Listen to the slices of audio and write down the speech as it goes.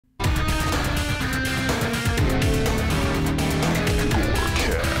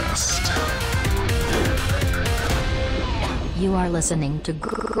You are listening to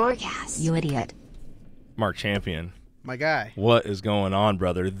GORCAST, you idiot. Mark Champion. My guy. What is going on,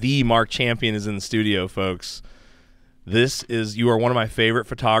 brother? The Mark Champion is in the studio, folks. You are one of my favorite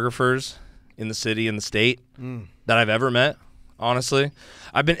photographers in the city and the state that I've ever met, honestly.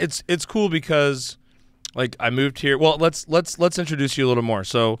 It's cool because like I moved here. Well, let's introduce you a little more.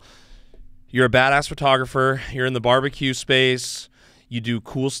 So you're a badass photographer. You're in the barbecue space. You do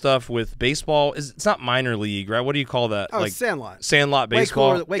cool stuff with baseball. It's not minor league, right? What do you call that? Oh, like Sandlot. Sandlot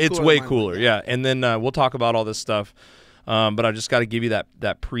baseball. It's way cooler, league. yeah. And then we'll talk about all this stuff. But I just got to give you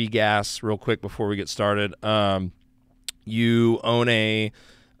that pre-gas real quick before we get started. You own a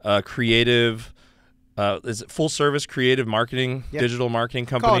creative, is it full-service creative marketing, digital marketing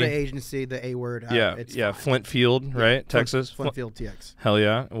company? Call it an agency, the A word. Yeah, Flint Field, right? Texas? Flint Field TX. Hell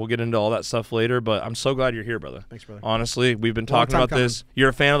yeah. And we'll get into all that stuff later, but I'm so glad you're here, brother. Thanks, brother. Honestly, we've been talking about this. You're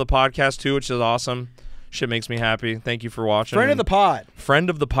a fan of the podcast, too, which is awesome. Shit makes me happy. Thank you for watching. Friend of the pod. Friend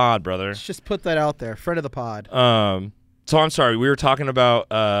of the pod, brother. Let's just put that out there. Friend of the pod. So I'm sorry. We were talking about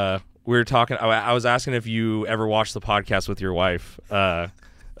I was asking if you ever watched the podcast with your wife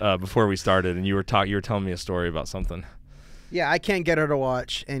before we started, and you were telling me a story about something. Yeah, I can't get her to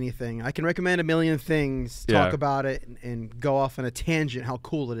watch anything. I can recommend a million things, talk about it, and go off on a tangent how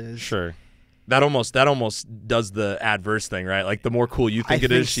cool it is. Sure. That almost does the adverse thing, right? Like the more cool you think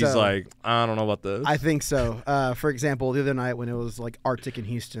it is, she's like, I don't know about this. I think so. For example, the other night when it was like Arctic in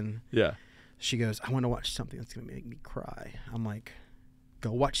Houston, she goes, I want to watch something that's going to make me cry. I'm like,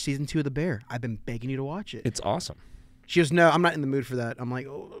 go watch season 2 of The Bear. I've been begging you to watch it. It's awesome. She goes, no, I'm not in the mood for that. I'm like,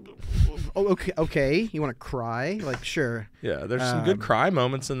 oh, okay. You want to cry? Like, sure. Yeah, there's some good cry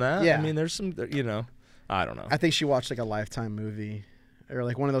moments in that. Yeah. I mean, there's some, I don't know. I think she watched like a Lifetime movie or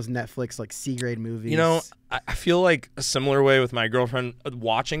like one of those Netflix like C-grade movies. You know, I feel like a similar way with my girlfriend.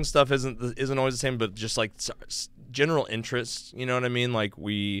 Watching stuff isn't always the same, but just like general interests, you know what I mean? Like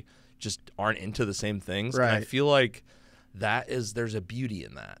we just aren't into the same things. Right. And I feel like there's a beauty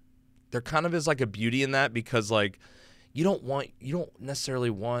in that. There kind of is like a beauty in that because like you don't necessarily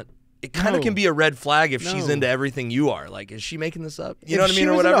want it kind of can be a red flag if she's into everything you are. Like, is she making this up? You know what I mean?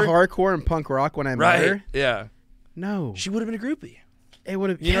 Or whatever. If she was into hardcore and punk rock when I met her, yeah. No. She would have been a groupie. It would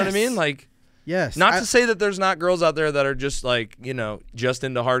have. You know what I mean? Like, yes. Not to say that there's not girls out there that are just like, just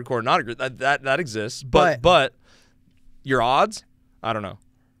into hardcore. Not that exists. But your odds, I don't know.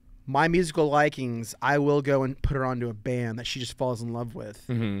 My musical likings, I will go and put her onto a band that she just falls in love with,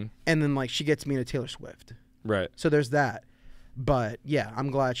 and then like she gets me into Taylor Swift. Right. So there's that. But yeah, I'm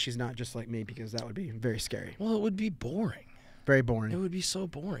glad she's not just like me because that would be very scary. Well, it would be boring. Very boring. It would be so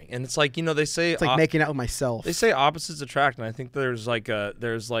boring. And it's like, they say it's like making out with myself. They say opposites attract, and I think there's like a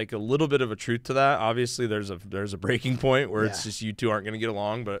little bit of a truth to that. Obviously, there's a breaking point where it's just you two aren't going to get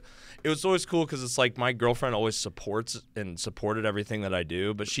along, but it was always cool because it's like my girlfriend always supported everything that I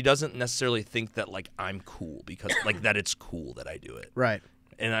do, but she doesn't necessarily think that like I'm cool because like that it's cool that I do it. Right.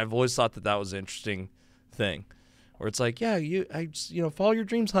 And I've always thought that was an interesting thing. Where it's like, follow your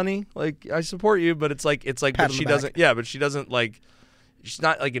dreams, honey. Like I support you, but it's like, but she doesn't. Yeah, but she doesn't like. She's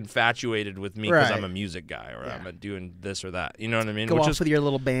not like infatuated with me because I'm a music guy or I'm doing this or that. You know what I mean? Go off with your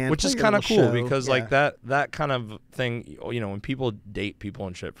little band, which is kind of cool because like that kind of thing. When people date people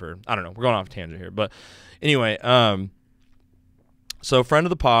and shit for, I don't know. We're going off tangent here, but anyway. So friend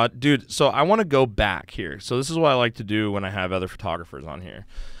of the pod, dude. So I want to go back here. So this is what I like to do when I have other photographers on here.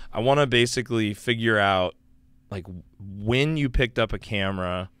 I want to basically figure out like when you picked up a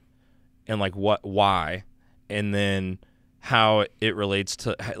camera and like why, and then how it relates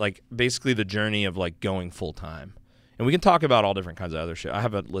to like basically the journey of like going full time. And we can talk about all different kinds of other shit. I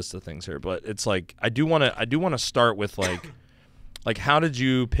have a list of things here, but it's like I do want to start with like how did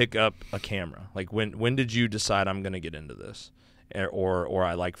you pick up a camera? Like when did you decide I'm going to get into this? Or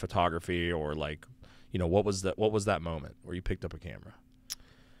I like photography, or like, what was that moment where you picked up a camera?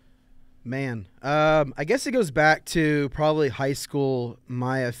 Man, I guess it goes back to probably high school.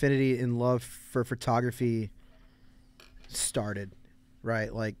 My affinity and love for photography started,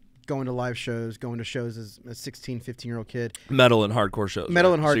 right? Like going to live shows, going to shows as a 16, 15-year-old kid. Metal and hardcore shows.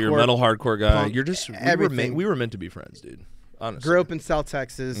 Metal and hardcore. So you're a metal hardcore guy. Punk, you're just everything. We were meant to be friends, dude. Honestly. Grew up in South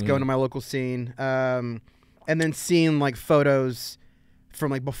Texas, going to my local scene, and then seeing like photos from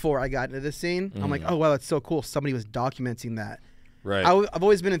like before I got into the scene. I'm like, oh wow, that's so cool. Somebody was documenting that. Right. I've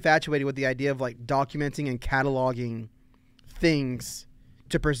always been infatuated with the idea of like documenting and cataloging things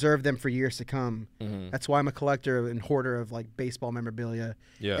to preserve them for years to come. That's why I'm a collector and hoarder of like baseball memorabilia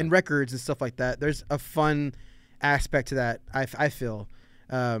and records and stuff like that. There's a fun aspect to that, I feel.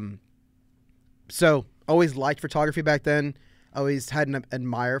 So always liked photography back then. Always had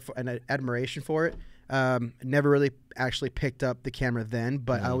an admiration for it. Never really actually picked up the camera then,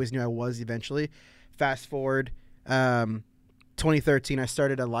 but I always knew I was eventually. Fast forward, 2013, I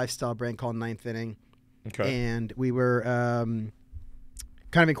started a lifestyle brand called Ninth Inning. Okay. And we were kind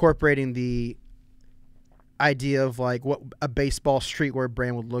of incorporating the idea of like what a baseball streetwear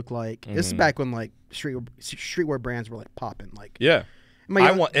brand would look like. This is back when like streetwear brands were like popping. Like, yeah.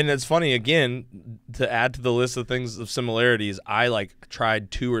 And it's funny, again, to add to the list of things of similarities, I like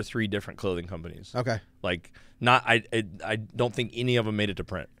tried 2 or 3 different clothing companies. Okay. Like, I don't think any of them made it to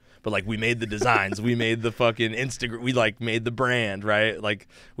print. But like, we made the designs, we made the fucking Instagram, we like made the brand, right? Like,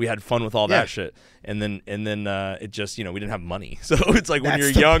 we had fun with all that shit. And then it just, we didn't have money. So it's like, when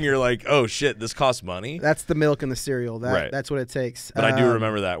you're young, you're like, oh shit, this costs money. That's the milk and the cereal. That's what it takes. But I do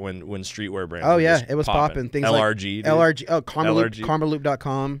remember that when streetwear brands. Oh yeah, it was popping. Things LRG, like LRG. Oh,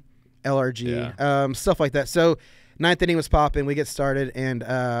 karmaloop.com, LRG, stuff like that. So Ninth Inning was popping. We get started, and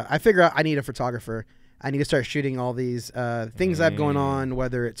I figure out I need a photographer. I need to start shooting all these things I have going on,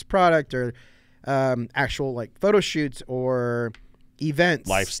 whether it's product or actual like photo shoots or events.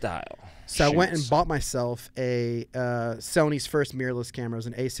 Lifestyle. So I went and bought myself a Sony's first mirrorless camera. It was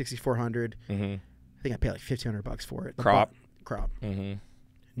an A6400. I think I paid like $1,500 for it. Crop.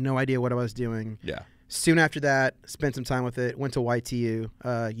 No idea what I was doing. Yeah. Soon after that, spent some time with it. Went to YTU,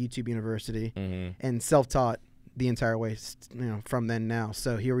 YouTube University, and self-taught the entire way. From then now.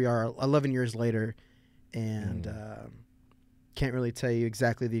 So here we are, 11 years later. And can't really tell you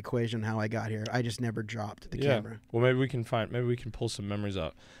exactly the equation how I got here. I just never dropped the camera. Well, maybe we can pull some memories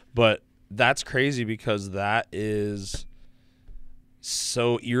out. But that's crazy because that is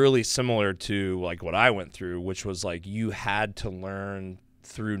so eerily similar to like what I went through, which was like you had to learn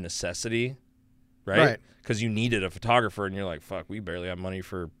through necessity, right? Because you needed a photographer, and you're like, fuck, we barely have money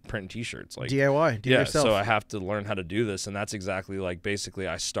for printing T-shirts. Like DIY, do it yourself. So I have to learn how to do this, and that's exactly like basically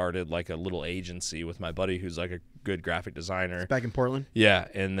I started like a little agency with my buddy who's like a good graphic designer. It's back in Portland? Yeah,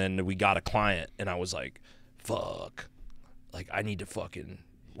 and then we got a client, and I was like, fuck, like I need to fucking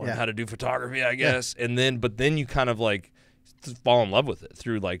learn how to do photography, I guess. But then you kind of like fall in love with it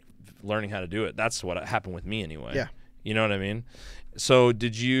through like learning how to do it. That's what happened with me anyway. Yeah. You know what I mean? So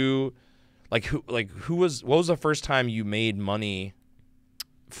did you... what was the first time you made money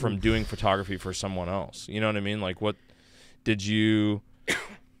from doing photography for someone else? You know what I mean? Like, what did you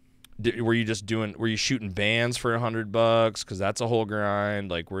were you shooting bands for $100? Because that's a whole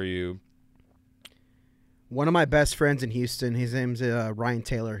grind. Like, were you? One of my best friends in Houston, his name's Ryan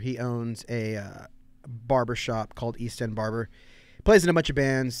Taylor. He owns a barber shop called East End Barber. Plays in a bunch of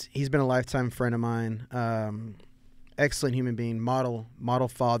bands. He's been a lifetime friend of mine. Excellent human being, model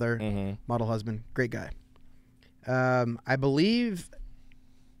father, model husband, great guy. I believe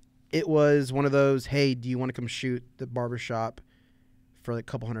it was one of those, hey, do you want to come shoot the barbershop for like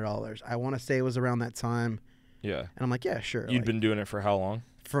a couple $100s? I want to say it was around that time. Yeah. And I'm like, yeah, sure. You'd been doing it for how long?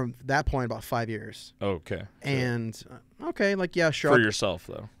 From that point, about 5 years. Oh, okay. And, okay, like, yeah, sure. For yourself,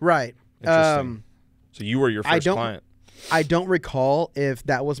 though. Right. Interesting. So you were your first client. I don't recall if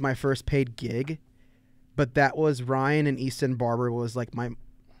that was my first paid gig. But that was Ryan and East End Barber was like my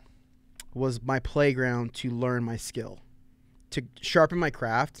playground to learn my skill. To sharpen my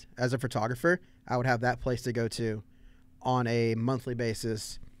craft as a photographer, I would have that place to go to on a monthly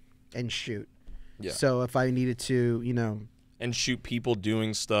basis and shoot. Yeah. So if I needed to, and shoot people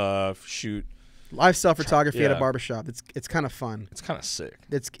doing stuff, shoot lifestyle photography at a barbershop. It's kind of fun. It's kind of sick.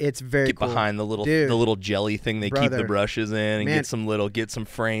 It's very cool. Get behind the little jelly thing they keep the brushes in, and get some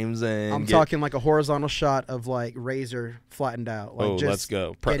frames in. I'm talking like a horizontal shot of like razor flattened out. Like just let's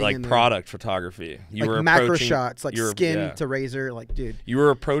go. Like product photography. You were macro shots, like skin to razor, like dude. You were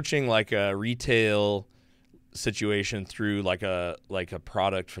approaching like a retail situation through like a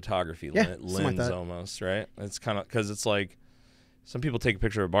product photography lens like almost, right? It's kind of because it's like. Some people take a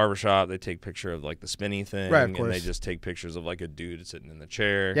picture of a barbershop, they take a picture of like the spinny thing, and they just take pictures of like a dude sitting in the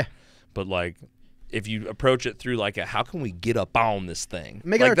chair. Yeah. But like if you approach it through like how can we get up on this thing?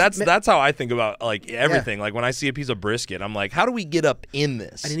 That's how I think about like everything. Yeah. Like when I see a piece of brisket, I'm like, how do we get up in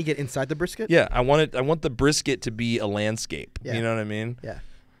this? I need to get inside the brisket? Yeah. I want the brisket to be a landscape. Yeah. You know what I mean? Yeah.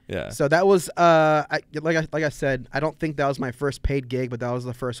 Yeah. So that was like I said, I don't think that was my first paid gig, but that was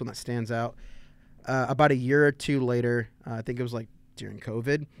the first one that stands out. About a year or two later, I think it was like during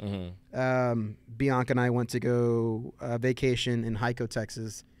COVID, Bianca and I went to go vacation in Hico,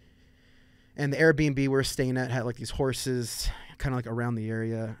 Texas. And the Airbnb we were staying at had like these horses kind of like around the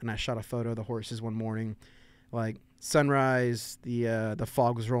area. And I shot a photo of the horses one morning. Like sunrise, the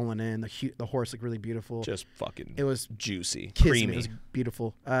fog was rolling in. The horse looked really beautiful. Just fucking it was juicy, creamy. It was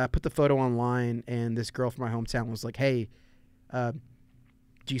beautiful. I put the photo online, and this girl from my hometown was like, hey,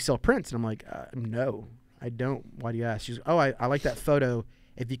 do you sell prints? And I'm like, no, I don't. Why do you ask? She's like, oh, I like that photo.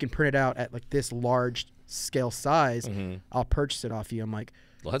 If you can print it out at like this large scale size, I'll purchase it off you. I'm like,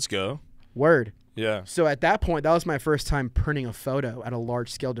 let's go. Word. Yeah. So at that point, that was my first time printing a photo at a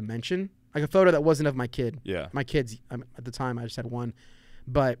large scale dimension, like a photo that wasn't of my kid. Yeah. My kids, at the time, I just had one.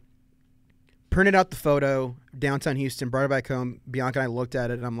 But printed out the photo, downtown Houston, brought it back home. Bianca and I looked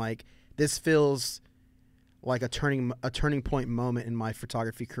at it, and I'm like, this feels like a turning point moment in my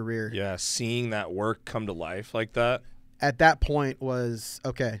photography career. Yeah, seeing that work come to life like that. At that point was,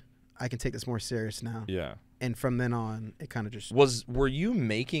 okay, I can take this more serious now. Yeah. And from then on, it kind of just were you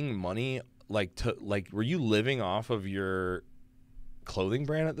making money were you living off of your clothing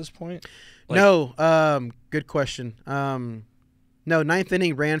brand at this point? No, good question. No, Ninth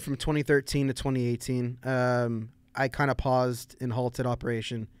Inning ran from 2013 to 2018. I kind of paused and halted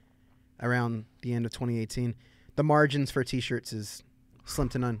operation around the end of 2018. The margins for T-shirts is slim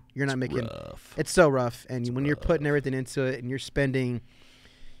to none. You're not making rough. It's so rough, and when you're putting everything into it and you're spending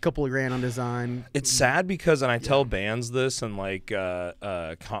a couple of grand on design, it's sad because, and I tell bands this and like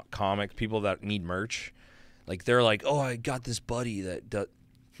comic people that need merch, like they're like, oh, I got this buddy that does.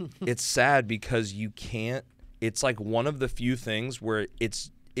 It's sad because you can't. It's like one of the few things where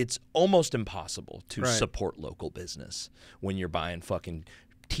it's almost impossible to support local business when you're buying fucking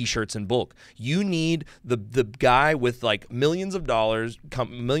T-shirts in bulk. You need the guy with like millions of dollars,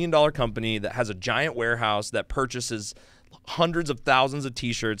 $1 million company that has a giant warehouse that purchases hundreds of thousands of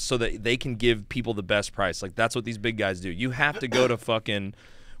T-shirts so that they can give people the best price. Like that's what these big guys do. You have to go to fucking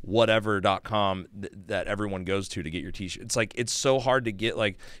whatever.com that everyone goes to get your T-shirt. It's like it's so hard to get.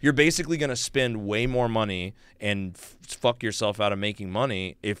 Like you're basically going to spend way more money and fuck yourself out of making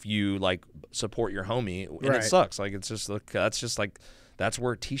money if you like support your homie, and it sucks. Like it's just like that's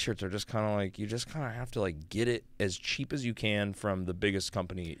where T-shirts are just kind of like you just kind of have to like get it as cheap as you can from the biggest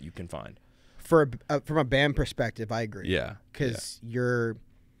company you can find. From a band perspective, I agree. Yeah, because you're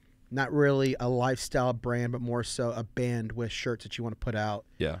not really a lifestyle brand, but more so a band with shirts that you want to put out.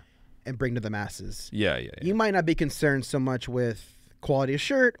 Yeah. And bring to the masses. Yeah. You might not be concerned so much with quality of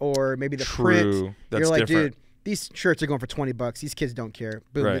shirt or maybe the print. That's you're like, different. dude, these shirts are going for $20. These kids don't care.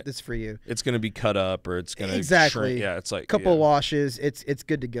 Boom, this is for you. It's going to be cut up or it's going to exactly. shrink. Yeah, it's like couple washes. It's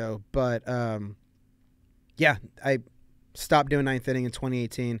good to go. But yeah, I stopped doing Ninth Inning in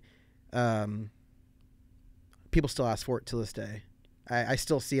 2018. People still ask for it to this day. I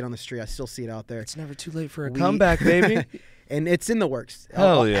still see it on the street. I still see it out there. It's never too late for a comeback, baby. And it's in the works.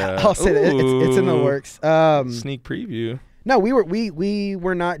 Hell yeah! I'll say that it's in the works. Sneak preview. No, we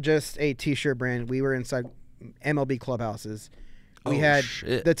were not just a T-shirt brand. We were inside MLB clubhouses. We had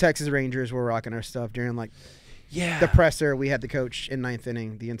the Texas Rangers were rocking our stuff during like the presser. We had the coach in Ninth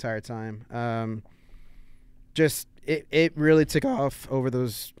Inning the entire time. Just it really took off over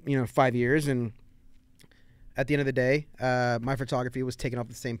those 5 years, and at the end of the day, my photography was taken off at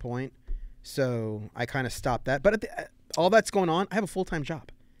the same point, so I kind of stopped that. But all that's going on, I have a full-time job.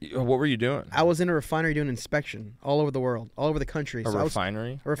 What were you doing? I was in a refinery doing inspection all over the world, all over the country. A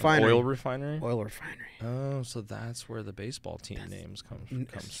refinery? A refinery. An oil refinery? Oil refinery. Oh, so that's where the baseball team names comes from.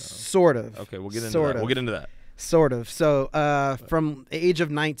 Sort of. Okay, we'll get into that. We'll get into that. Sort of. So from the age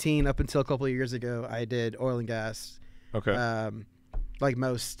of 19 up until a couple of years ago, I did oil and gas. Okay. Like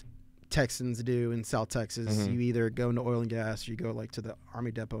most Texans do in South Texas. You either go into oil and gas or you go like to the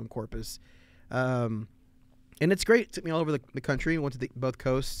Army Depot in Corpus. And it's great. It took me all over the country. Went to both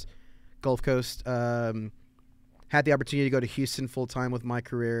coasts, Gulf Coast. Had the opportunity to go to Houston full time with my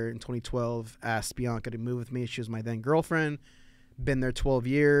career in 2012. Asked Bianca to move with me. She was my then girlfriend. Been there 12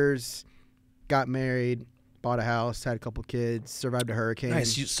 years. Got married. Bought a house. Had a couple kids. Survived a hurricane.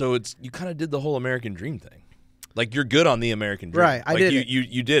 Nice. So you kind of did the whole American dream thing. Like you're good on the American dream. Right. I did.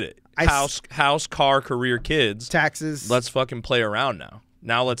 You did it. House, car, career, kids, taxes. Let's fucking play around now.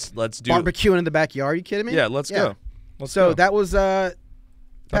 Now let's do barbecuing in the backyard. Are you kidding me? Yeah, let's go. So that was that's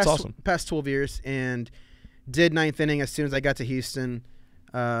awesome. Past 12 years, and did Ninth Inning as soon as I got to Houston,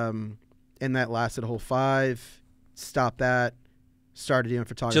 and that lasted a whole 5. Stopped that. Started doing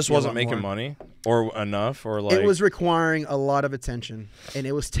photography. Just wasn't making money or enough, or like it was requiring a lot of attention, and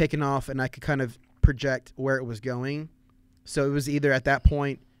it was taking off, and I could kind of project where it was going. So it was either at that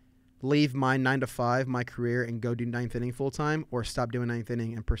point leave my 9-to-5, my career, and go do Ninth Inning full time, or stop doing Ninth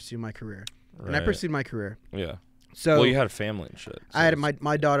Inning and pursue my career. Right. And I pursued my career. Yeah. So well, you had a family and shit. So I had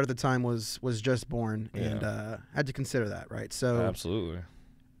my daughter at the time was just born, and had to consider that, right? So absolutely.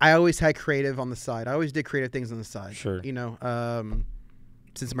 I always had creative on the side. I always did creative things on the side. Sure.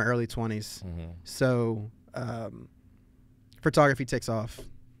 Since my early 20s. So photography takes off.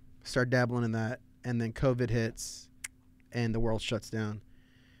 Start dabbling in that, and then COVID hits, and the world shuts down.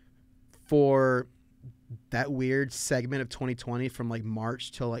 for that weird segment of 2020 from like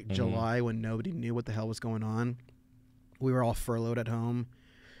March till like July when nobody knew what the hell was going on. We were all furloughed at home.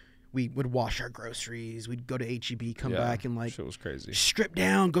 We would wash our groceries. We'd go to H-E-B, come back and like shit was crazy. Strip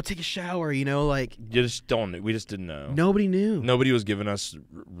down, go take a shower, you know, like you just don't. We just didn't know. Nobody knew. Nobody was giving us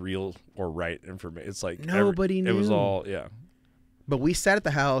real or right information. It's like nobody knew. It was all But we sat at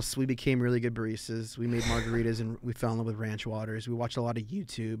the house. We became really good baristas. We made margaritas and we fell in love with ranch waters. We watched a lot of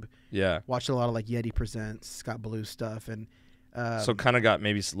YouTube. Yeah. Watched a lot of like Yeti Presents, Scott Blue stuff, and so kind of got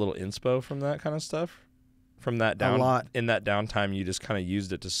maybe a little inspo from that kind of stuff. From that down, a lot. In that downtime, you just kind of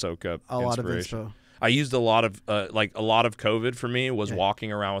used it to soak up a lot of inspiration. inspo. I used a lot of COVID for me was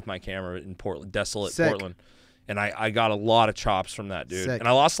walking around with my camera in Portland, desolate Portland, and I got a lot of chops from that, dude. And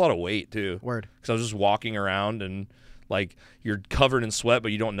I lost a lot of weight too. Word. Because I was just walking around and like you're covered in sweat,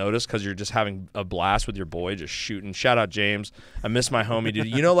 but you don't notice because you're just having a blast with your boy, just shooting. Shout out James. I miss my homie, dude.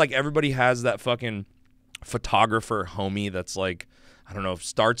 You know, like everybody has that fucking photographer homie that's like, I don't know, if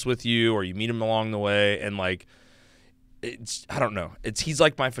starts with you or you meet him along the way and like I don't know. He's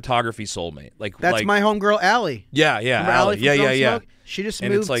like my photography soulmate. Like that's my homegirl Allie. Yeah, Allie. Yeah. She just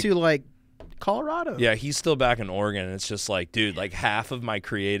moved to like Colorado. Yeah, he's still back in Oregon, and it's just like, dude, like half of my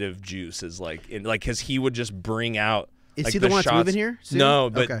creative juice is like because he would just bring out. Is like, he the one that's moving here soon? No,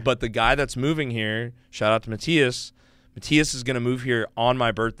 but the guy that's moving here, shout out to Matthias. Matthias is going to move here on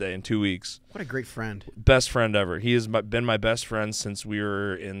my birthday in 2 weeks. What a great friend. Best friend ever. He has been my best friend since we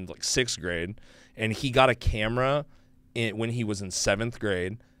were in like 6th grade. And he got a camera when he was in 7th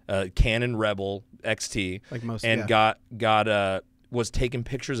grade, Canon Rebel XT. Like most, and was taking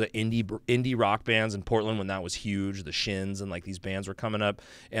pictures of indie rock bands in Portland when that was huge. The Shins and like these bands were coming up.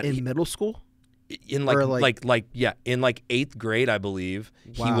 And in middle school? In in 8th grade, I believe.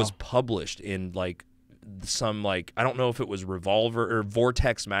 Wow. He was published in like some like I don't know if it was Revolver or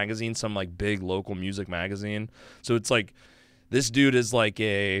Vortex magazine, some like big local music magazine. So it's like this dude is like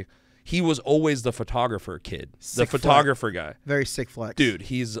he was always the photographer kid, the photographer guy. Very sick flex, dude.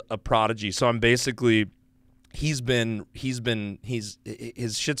 He's a prodigy. So I'm basically his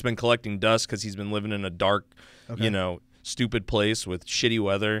shit's been collecting dust because he's been living in a dark, stupid place with shitty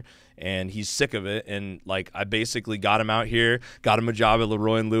weather, and he's sick of it. And like I basically got him out here, got him a job at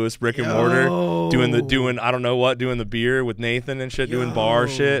Leroy and Lewis Brick and Mortar, doing I don't know what, doing the beer with Nathan and shit, doing bar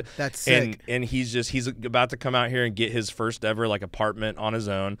shit. That's sick. And he's about to come out here and get his first ever like apartment on his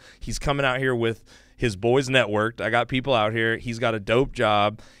own. He's coming out here with his boys networked. I got people out here. He's got a dope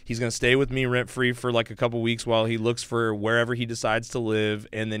job. He's going to stay with me rent free for like a couple weeks while he looks for wherever he decides to live.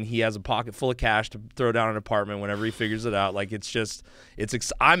 And then he has a pocket full of cash to throw down an apartment whenever he figures it out. Like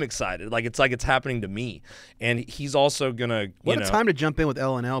I'm excited. Like it's happening to me. And he's also going to, What a time to jump in with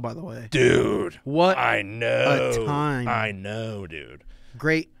L&L, by the way. Dude. What I know. a time. I know, dude.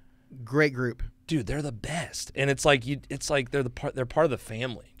 Great group. Dude, they're the best, and it's like they're part of the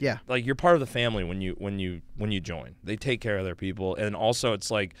family. Yeah, like you're part of the family when you join. They take care of their people, and also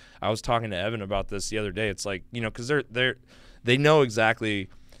it's like I was talking to Evan about this the other day. It's like because they know exactly,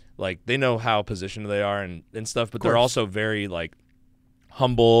 like they know how positioned they are and stuff, but they're also very like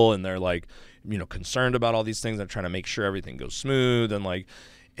humble, and they're like concerned about all these things. They're trying to make sure everything goes smooth, and like,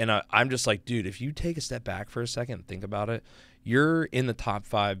 and I'm just like, dude, if you take a step back for a second and think about it. You're in the top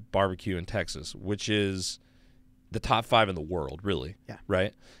 5 barbecue in Texas, which is the top 5 in the world, really. Yeah.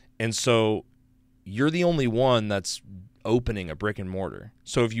 Right? And so you're the only one that's opening a brick and mortar.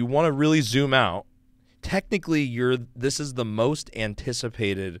 So if you want to really zoom out, technically this is the most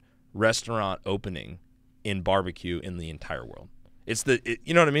anticipated restaurant opening in barbecue in the entire world. It's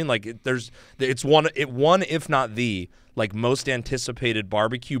you know what I mean? Like it's one if not the like most anticipated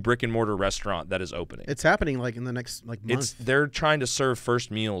barbecue brick and mortar restaurant that is opening. It's happening like in the next like month. They're trying to serve first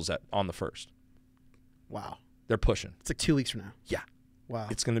meals on the 1st. Wow. They're pushing. It's like 2 weeks from now. Yeah. Wow.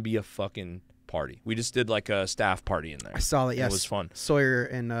 It's gonna be a fucking party. We just did like a staff party in there. I saw that. Yes. It was fun. Sawyer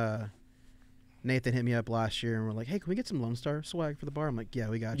and Nathan hit me up last year and we're like, hey, can we get some Lone Star swag for the bar? I'm like, yeah,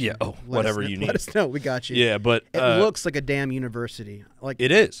 we got you. Yeah, whatever you need. Let us know. We got you. Yeah, but it looks like a damn university. Like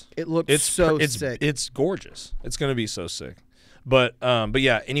it is. It looks so sick. It's gorgeous. It's going to be so sick. But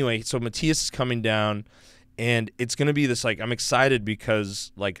yeah, anyway, so Matthias is coming down and it's going to be this like I'm excited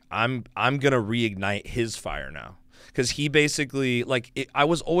because like I'm going to reignite his fire now. Cuz he basically like I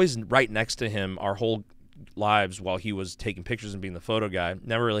was always right next to him our whole lives while he was taking pictures and being the photo guy.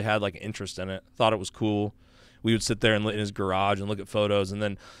 Never really had like an interest in it. Thought it was cool. We would sit there in his garage and look at photos, and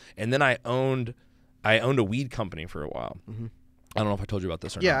then I owned a weed company for a while. Mm-hmm. I don't know if I told you about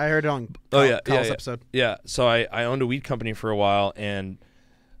this or not. Yeah, I heard it on Kyle's episode. Yeah, so I owned a weed company for a while, and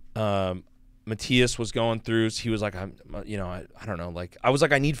Matthias was going through, so he was like, I don't know, like I was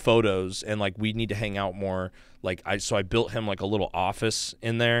like, I need photos and like we need to hang out more. Like so I built him like a little office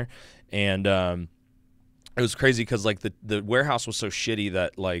in there, and it was crazy because like the warehouse was so shitty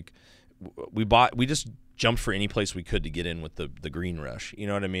that like we just jumped for any place we could to get in with the green rush. You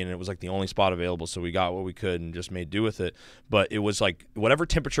know what I mean? And it was like the only spot available, so we got what we could and just made do with it. But it was like whatever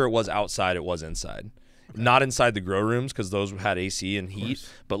temperature it was outside, it was inside. Okay. Not inside the grow rooms because those had AC and heat,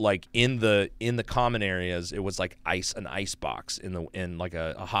 but like in the common areas, it was like an ice box in like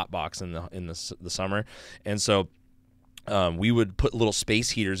a hot box in the summer, and so we would put little space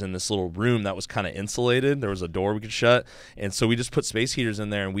heaters in this little room that was kind of insulated. There was a door we could shut, and so we just put space heaters in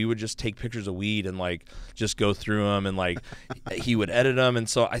there, and we would just take pictures of weed and like just go through them, and like he would edit them, and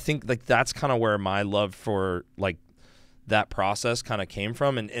so I think like that's kind of where my love for like that process kind of came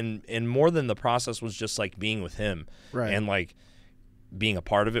from, and more than the process was just like being with him, right, and like being a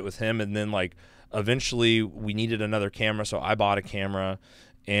part of it with him. And then like eventually we needed another camera, so I bought a camera.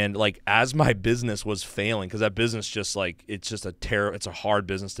 And like as my business was failing, because that business just like it's a hard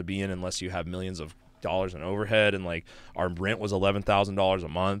business to be in unless you have millions of dollars in overhead, and like our rent was $11,000 a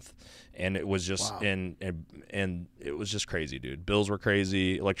month, and it was just and it was just crazy, dude. Bills were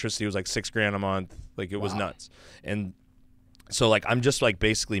crazy. Electricity was like $6,000 a month. Like it was nuts. And so like I'm just like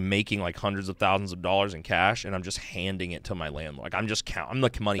basically making like hundreds of thousands of dollars in cash, and I'm just handing it to my landlord. Like I'm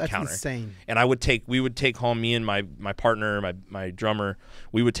the money counter. That's insane. And we would take home, me and my partner, my drummer,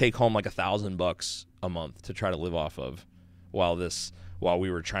 we would take home like $1,000 a month to try to live off of while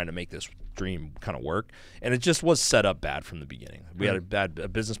we were trying to make this dream kind of work. And it just was set up bad from the beginning. We had a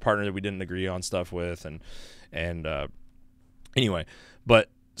business partner that we didn't agree on stuff with, and anyway, but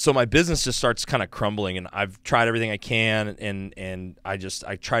so my business just starts kind of crumbling, and I've tried everything I can, and I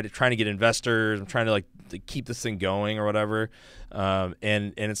trying to get investors. I'm trying to like to keep this thing going or whatever,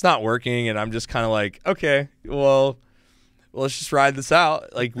 and it's not working. And I'm just kind of like, okay, well, let's just ride this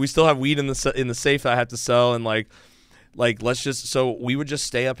out. Like we still have weed in the safe that I have to sell, and like let's just. So we would just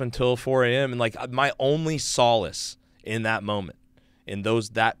stay up until 4 a.m. and like my only solace in that moment, in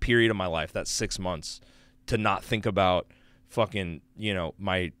that period of my life, that 6 months, to not think about fucking, you know,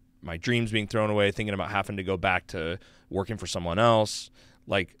 my dreams being thrown away, thinking about having to go back to working for someone else.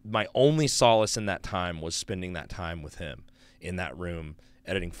 Like my only solace in that time was spending that time with him in that room,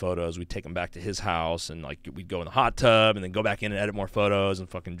 editing photos. We'd take him back to his house, and like we'd go in the hot tub and then go back in and edit more photos and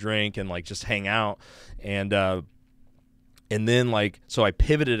fucking drink and like just hang out. And then like, so I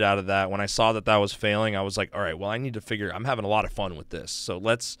pivoted out of that. When I saw that was failing, I was like, all right, well, I need to figure, I'm having a lot of fun with this. So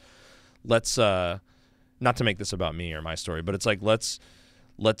let's not to make this about me or my story, but it's like let's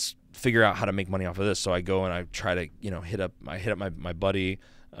figure out how to make money off of this. So I go and I try to, you know, hit up my buddy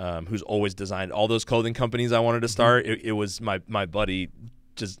who's always designed all those clothing companies I wanted to start. It was my buddy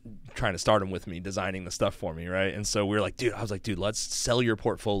just trying to start them with me, designing the stuff for me, right? And so we were like, I was like, dude, let's sell your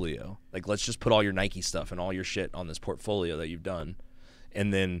portfolio. Like let's just put all your Nike stuff and all your shit on this portfolio that you've done,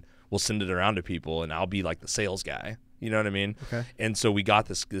 and then we'll send it around to people, and I'll be like the sales guy. You know what I mean? Okay. And so we got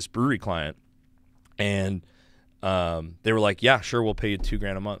this brewery client. And they were like, yeah, sure, we'll pay you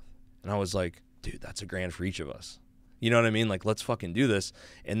 $2,000 a month. And I was like, dude, that's $1,000 for each of us. You know what I mean? Like, let's fucking do this.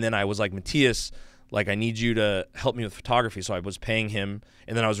 And then I was like, Matthias, like, I need you to help me with photography. So I was paying him.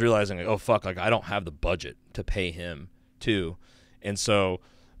 And then I was realizing, like, oh, fuck, like, I don't have the budget to pay him too. And so,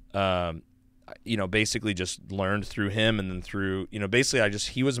 you know, basically just learned through him, and then through, you know, basically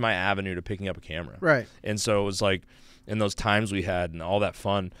he was my avenue to picking up a camera. Right. And so it was like, in those times we had and all that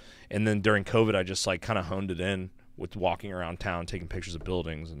fun. And then during COVID, I just like kind of honed it in with walking around town, taking pictures of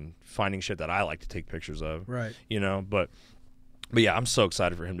buildings and finding shit that I like to take pictures of. Right. You know, but yeah, I'm so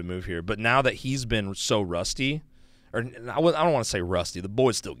excited for him to move here. But now that he's been so rusty, or I don't want to say rusty, the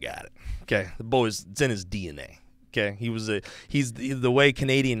boy's still got it. Okay. It's in his DNA. Okay. He's the way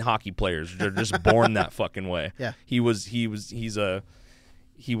Canadian hockey players, they're just born that fucking way. Yeah. He was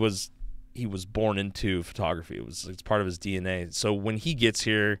born into photography. It's part of his DNA. So when he gets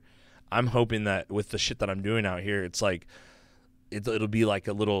here, I'm hoping that with the shit that I'm doing out here, it's like it'll be like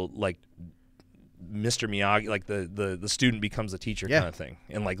a little like Mr. Miyagi, like the student becomes the teacher kind of thing.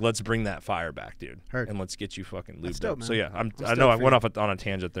 And like, let's bring that fire back, dude. Heard. And let's get you fucking lubed up. Man. So yeah, I know I went off on a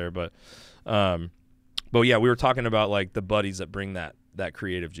tangent there, but yeah, we were talking about like the buddies that bring that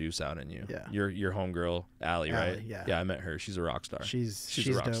creative juice out in you. Yeah. Your homegirl, Allie, right? Yeah. Yeah, I met her. She's a rock star. She's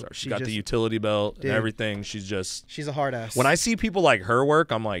a rock star. She's got the utility belt and everything. She's a hard ass. When I see people like her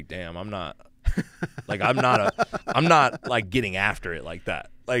work, I'm like, damn, I'm not like getting after it like that.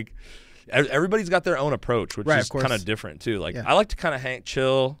 Like everybody's got their own approach, which is kind of different too. Like I like to kind of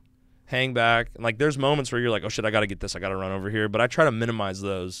chill, hang back, and like there's moments where you're like, oh shit, I gotta get this, I gotta run over here, but I try to minimize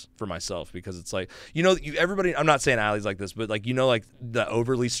those for myself, because it's like, you know, everybody, I'm not saying Allie's like this, but like, you know, like the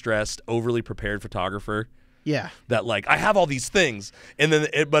overly stressed, overly prepared photographer. Yeah. That like, I have all these things, and then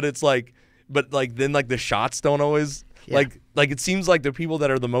but it's like, but like then like the shots don't always like it seems like the people that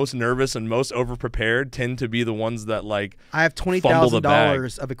are the most nervous and most over prepared tend to be the ones that like I have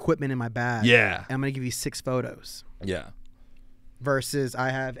 $20,000 of equipment in my bag. Yeah. And I'm gonna give you 6 photos. Yeah. Versus I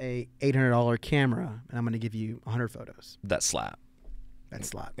have a $800 camera and I'm gonna give you 100 photos. That slap. That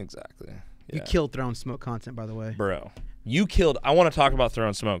slap. Exactly. Yeah. You killed throwing smoke content, by the way. Bro. You killed. I want to talk about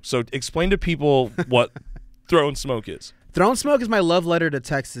throwing smoke. So explain to people what throwing smoke is. Throwing smoke is my love letter to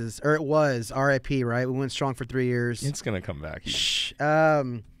Texas, or it was. RIP, right? We went strong for 3 years. It's gonna come back. Shh.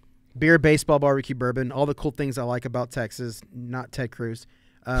 Beer, baseball, barbecue, bourbon, all the cool things I like about Texas. Not Ted Cruz.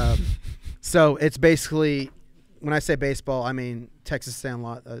 So it's basically, when I say baseball, I mean Texas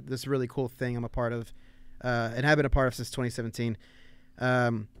Sandlot. This really cool thing I'm a part of, and have been a part of since 2017.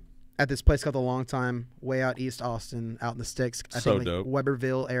 At this place called The Long Time, way out east Austin, out in the sticks. I think like dope.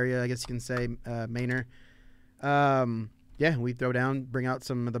 Weberville area, I guess you can say, Manor. Yeah, we throw down, bring out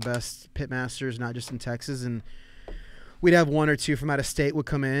some of the best pitmasters, not just in Texas, and we'd have 1 or 2 from out of state would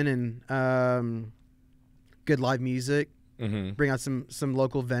come in, and good live music. Bring out some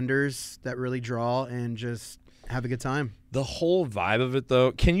local vendors that really draw, and just have a good time. The whole vibe of it,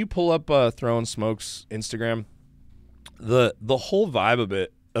 though. Can you pull up Throwing Smoke's Instagram? The whole vibe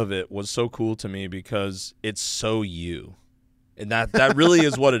of it was so cool to me, because it's so you. And that really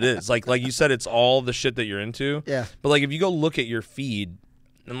is what it is. Like you said, it's all the shit that you're into. Yeah. But like if you go look at your feed,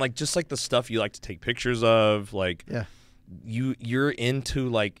 and like just like the stuff you like to take pictures of, like you're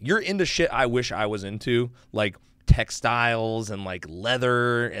into shit I wish I was into, like textiles and like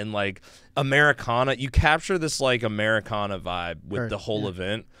leather and like Americana. You capture this like Americana vibe with the whole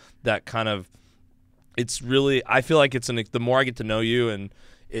event. That kind of, it's really, I feel like it's the more I get to know you, and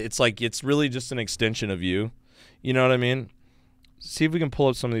it's like it's really just an extension of you. You know what I mean? See if we can pull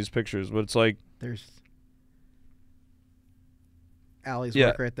up some of these pictures, but it's like there's Allie's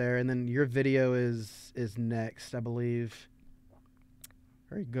work right there, and then your video is next, I believe.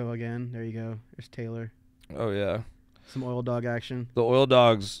 There you go again. There you go. There's Taylor. Oh yeah. Some oil dog action. The oil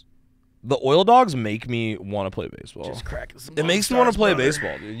dogs make me want to play baseball. Just cracking some. It makes me want to play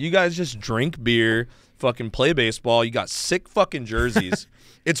baseball, dude. You guys just drink beer, fucking play baseball. You got sick fucking jerseys.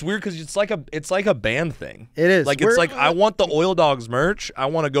 It's weird because it's like a band thing. It is. Like it's like I want the Oil Dogs merch. I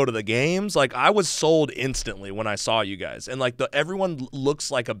want to go to the games. Like I was sold instantly when I saw you guys, and like everyone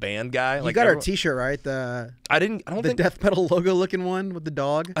looks like a band guy. You like got our T-shirt, right? I don't think the death metal logo looking one with the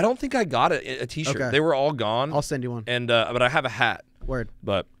dog. I don't think I got a T-shirt. Okay. They were all gone. I'll send you one. And but I have a hat. Word.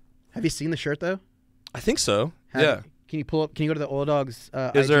 But have you seen the shirt though? I think so. Yeah. Can you pull up? Can you go to the Oil Dogs?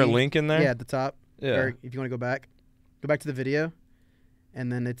 Is there a link in there? Yeah, at the top. Yeah. Or if you want to go back to the video. And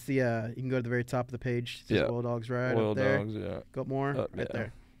then it's the you can go to the very top of the page. It says Oil Dogs right up there. Oil Dogs, yeah. Go up more, right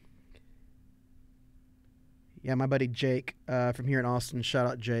there. Yeah, my buddy Jake from here in Austin, shout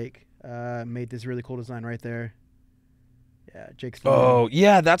out Jake, made this really cool design right there. Yeah, Jake's fun. Oh,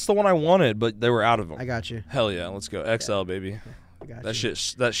 yeah, that's the one I wanted, but they were out of them. I got you. Hell yeah, let's go. XL, baby. I got that you.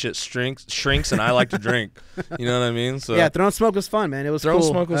 That shit shrinks, and I like to drink. You know what I mean? So yeah, Throwing Smoke was fun, man. It was Throwing cool.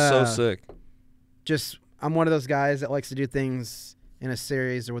 Smoke was so sick. Just, I'm one of those guys that likes to do things in a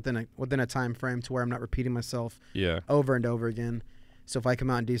series or within a time frame to where I'm not repeating myself over and over again. So if I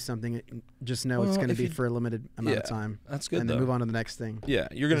come out and do something, just know it's going to be for a limited amount of time. That's good. And then move on to the next thing. Yeah,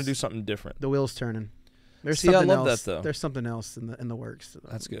 you're going to do something different. The wheel's turning. There's I love that though. There's something else in the works.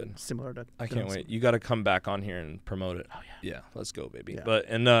 That's good. Similar to. I can't wait. You got to come back on here and promote it. Oh yeah. Yeah, let's go, baby.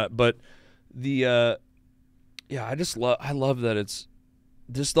 Yeah. But the I love that it's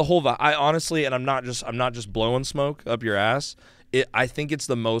just the whole vibe. I honestly, and I'm not just blowing smoke up your ass. I think it's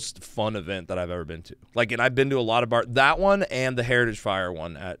the most fun event that I've ever been to. Like, and I've been to a lot of that one and the Heritage Fire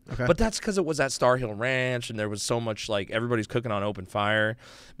one but that's because it was at Star Hill Ranch and there was so much like everybody's cooking on open fire.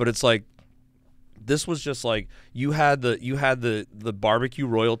 But it's like this was just like you had the barbecue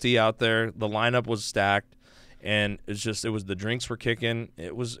royalty out there. The lineup was stacked, and it was the drinks were kicking.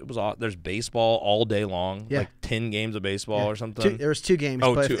 It was there's baseball all day long, like 10 games of baseball or something. There was 2 games.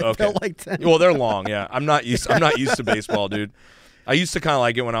 Oh, but 2. It Okay. felt like 10. Well, they're long. Yeah, I'm not used to baseball, dude. I used to kind of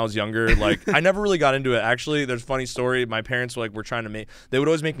like it when I was younger. Like, I never really got into it. Actually, there's a funny story. My parents were trying to they would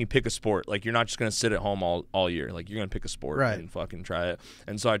always make me pick a sport. Like, you're not just going to sit at home all year. Like, you're going to pick a sport and fucking try it.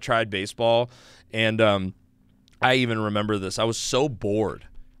 And so I tried baseball, and I even remember this. I was so bored,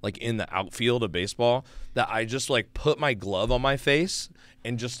 like, in the outfield of baseball that I just, like, put my glove on my face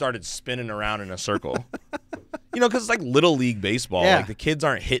and just started spinning around in a circle. You know, because it's like little league baseball. Yeah. Like the kids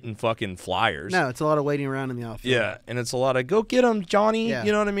aren't hitting fucking flyers. No, it's a lot of waiting around in the outfield. Yeah, and it's a lot of go get him, Johnny. Yeah.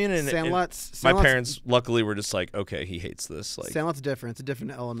 You know what I mean? And Sandlot's my parents luckily were just like, okay, he hates this. Like Sandlot's different. It's a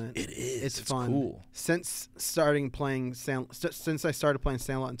different element. it is. It's fun. Cool. Since I started playing Sandlot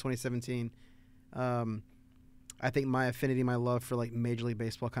in 2017, I think my affinity, my love for like Major League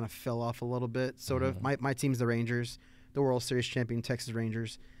Baseball kind of fell off a little bit. Sort of. My team's the Rangers, the World Series champion Texas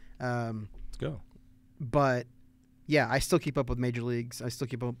Rangers. Let's go. But yeah, I still keep up with major leagues. I still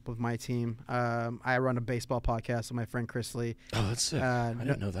keep up with my team. I run a baseball podcast with my friend Chris Lee. Oh, that's sick. I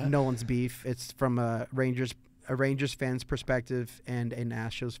didn't know that. Nolan's Beef. It's from a Rangers fan's perspective and an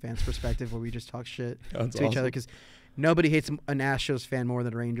Astros fan's perspective, where we just talk shit to each other, because nobody hates an Astros fan more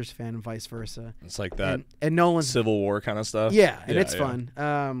than a Rangers fan, and vice versa. It's like that. And Nolan's Civil War kind of stuff. Yeah, and it's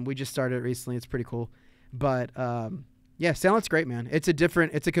fun. We just started it recently. It's pretty cool. But yeah, Sandlot's great, man. It's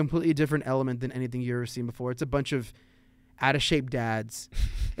a completely different element than anything you've ever seen before. It's a bunch of out of shape dads.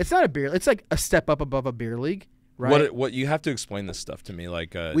 It's not a beer. It's like a step up above a beer league, right? What you have to explain this stuff to me?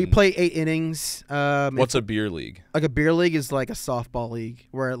 Like we play 8 innings. What's a beer league? Like a beer league is like a softball league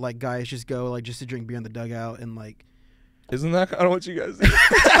where like guys just go like just to drink beer in the dugout and like. Isn't that kind of what you guys do?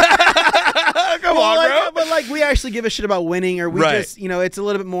 Come on, bro. But like we actually give a shit about winning, or we just it's a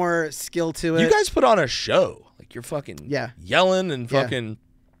little bit more skill to it. You guys put on a show. Like you're fucking yelling and fucking.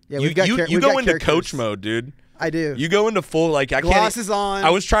 Yeah, you go into coach mode, dude. I do. You go into full like I can't. Glasses on.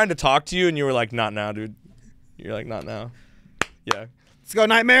 I was trying to talk to you and you were like, "Not now, dude." You're like, "Not now." Yeah. Let's go,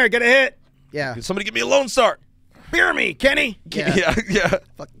 Nightmare. Get a hit. Yeah. Somebody give me a Lone Star. Beer me, Kenny. Yeah.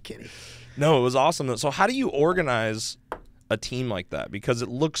 Fucking Kenny. No, it was awesome. So how do you organize a team like that? Because it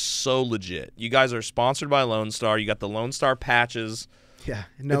looks so legit. You guys are sponsored by Lone Star. You got the Lone Star patches. Yeah.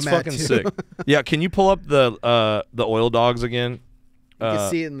 It's fucking sick. Yeah. Can you pull up the oil dogs again? You can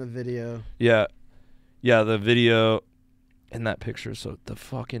see it in the video. Yeah. Yeah, the video and that picture. So the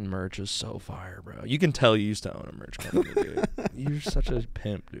fucking merch is so fire, bro. You can tell you used to own a merch company, dude. You're such a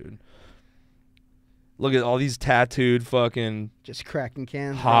pimp, dude. Look at all these tattooed fucking just cracking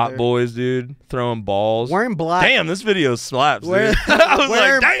cans. Hot boys, dude. Throwing balls. Wearing black. Damn, this video slaps, dude. I was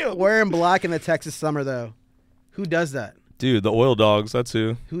like, damn. Wearing black in the Texas summer, though. Who does that? Dude, the oil dogs, that's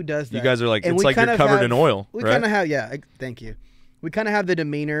who. Who does that? You guys are like, it's like you're covered in oil, we right? kind of have, thank you. We kind of have the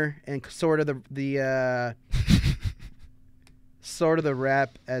demeanor and sort of the sort of the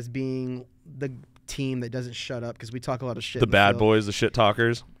rap as being the team that doesn't shut up, because we talk a lot of shit. The bad boys, the shit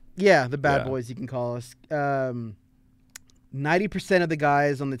talkers. Yeah, the bad boys, you can call us. 90% of the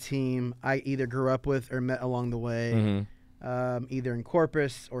guys on the team I either grew up with or met along the way, either in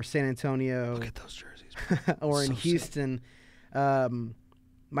Corpus or San Antonio. Look at those jerseys. Or in Houston.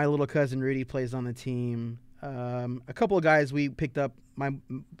 My little cousin Rudy plays on the team. A couple of guys we picked up. My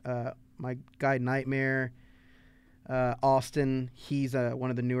guy Nightmare, Austin. He's one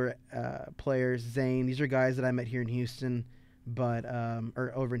of the newer players. Zane. These are guys that I met here in Houston, but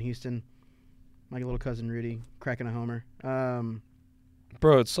or over in Houston. My little cousin Rudy cracking a homer.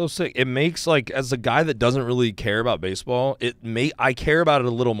 Bro, it's so sick. It makes, like, as a guy that doesn't really care about baseball, I care about it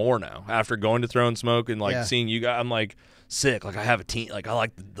a little more now after going to Throw and Smoke and like seeing you guys. I'm like, sick. Like, I have a team. Like, I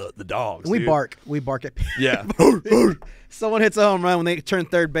like the dogs. We dude. bark. We bark at people. Yeah. Someone hits a home run when they turn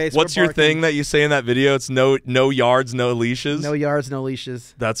third base. What's your thing that you say in that video? It's no yards, no leashes. No yards, no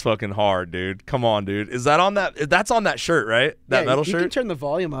leashes. That's fucking hard, dude. Come on, dude. Is that on that? That's on that shirt, right? That metal shirt. You can turn the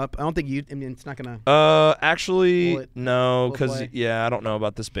volume up. I don't think you. I mean, it's not gonna. Actually, no, because I don't know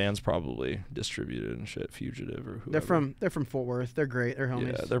about this band's probably distributed and shit. Fugitive or whoever. They're from Fort Worth. They're great. They're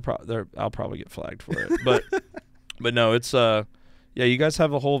homies. Yeah, I'll probably get flagged for it, but no, it's you guys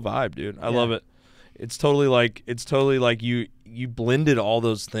have a whole vibe, dude. I love it. It's totally like you blended all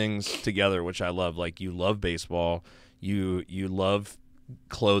those things together, which I love. Like, you love baseball, you love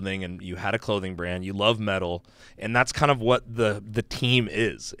clothing, and you had a clothing brand. You love metal, and that's kind of what the team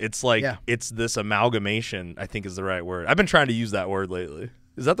is. It's like it's this amalgamation, I think is the right word. I've been trying to use that word lately.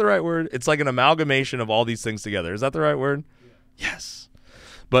 Is that the right word? It's like an amalgamation of all these things together. Is that the right word? Yeah. Yes.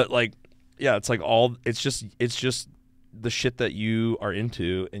 But like, yeah, it's like it's just the shit that you are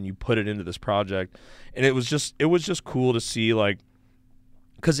into, and you put it into this project, and it was just cool to see, like,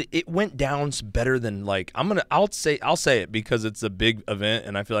 because it went down better than, like, I'll say it because it's a big event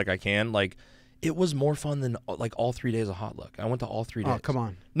and I feel like I can, like, it was more fun than like all 3 days of Hot Luck. I went to all 3 days. Oh, come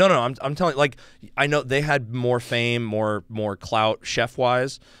on. No, I'm telling you, like, I know they had more fame, more clout chef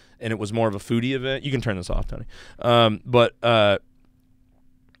wise, and it was more of a foodie event. You can turn this off, Tony.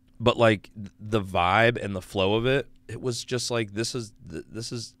 But like the vibe and the flow of it it was just like, this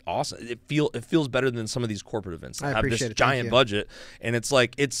is awesome. It feels better than some of these corporate events that have this giant budget, and it's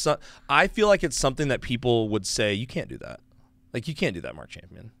like I feel like it's something that people would say, you can't do that. Like, you can't do that, Mark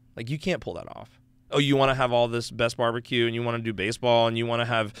Champion. Like, you can't pull that off. Oh, you want to have all this best barbecue, and you want to do baseball, and you want to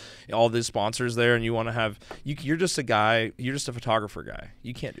have all these sponsors there, and you want to have you're just a guy, you're just a photographer guy.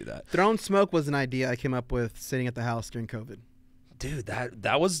 You can't do that. Throwing smoke was an idea I came up with sitting at the house during COVID. Dude,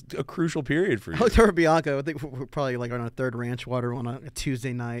 that was a crucial period for you. I looked over Bianca. I think we're probably like on a third ranch water on a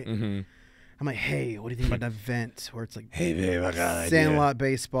Tuesday night. I'm like, hey, what do you think about that event where it's like, hey babe, I got an Sandlot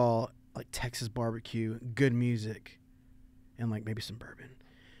baseball, like Texas barbecue, good music, and like maybe some bourbon.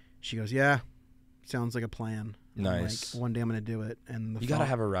 She goes, yeah. Sounds like a plan. Nice. Like, one day I'm going to do it. And you got to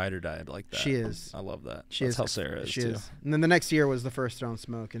have a ride or die like that. She is. I love that. That's how Sarah is, she too. Is. And then the next year was the first Throwing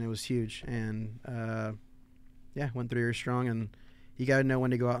Smoke, and it was huge. And, went 3 years strong. And you got to know when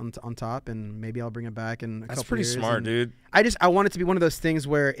to go out on top, and maybe I'll bring it back in a couple years. That's pretty smart, dude. I want it to be one of those things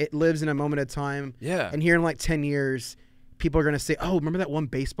where it lives in a moment of time. Yeah. And here in like 10 years, people are going to say, oh, remember that one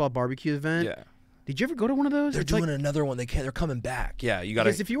baseball barbecue event? Yeah. Did you ever go to one of those? They're doing another one. They're coming back. Yeah, you got to.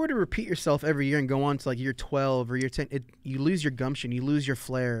 Because if you were to repeat yourself every year and go on to like year 12 or year 10, you lose your gumption, you lose your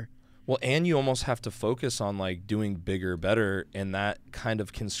flair. Well, and you almost have to focus on like doing bigger, better, and that kind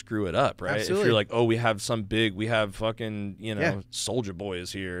of can screw it up, right? Absolutely. If you're like, oh, we have fucking, Soulja Boy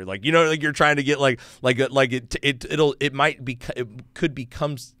is here, like, like you're trying to get it could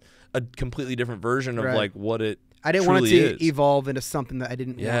become a completely different version of like what it. I didn't want it to evolve into something that I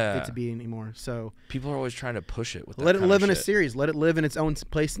didn't want it to be anymore. So people are always trying to push it with that. Let it live in a series. Let it live in its own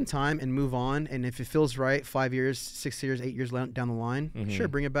place and time and move on. And if it feels right, 5 years, 6 years, 8 years down the line, sure,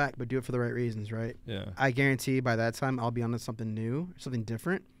 bring it back, but do it for the right reasons, right? Yeah. I guarantee by that time I'll be on to something new, something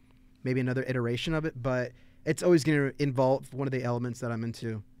different, maybe another iteration of it. But it's always going to involve one of the elements that I'm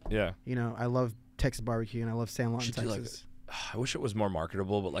into. Yeah. I love Texas barbecue and I love Sandlot in Texas. I wish it was more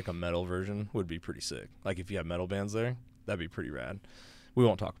marketable, but like a metal version would be pretty sick. Like if you have metal bands there, that'd be pretty rad. We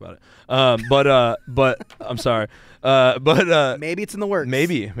won't talk about it. But I'm sorry. Maybe it's in the works.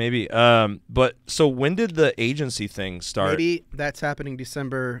 Maybe. But so when did the agency thing start? Maybe that's happening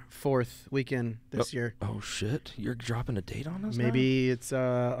December 4th weekend this year. Oh shit! You're dropping a date on us? Maybe it's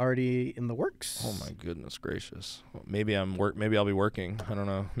already in the works. Oh my goodness gracious! Well, maybe Maybe I'll be working. I don't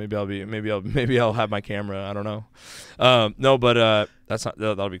know. Maybe I'll have my camera. I don't know. No, but that's not.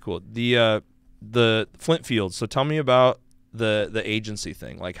 That'll be cool. The Flint Field. So tell me about the agency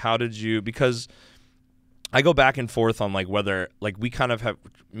thing. Like, how did you? Because I go back and forth on like whether like we kind of have,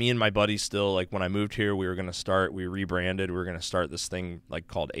 me and my buddy still, like when I moved here we rebranded, we were gonna start this thing like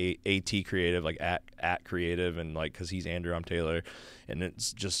called AT Creative, like at Creative, and like because he's Andrew, I'm Taylor, and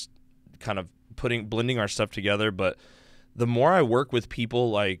it's just kind of blending our stuff together. But the more I work with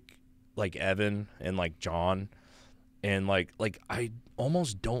people like Evan and like John, and like I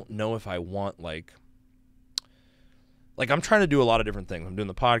almost don't know if I want like I'm trying to do a lot of different things. I'm doing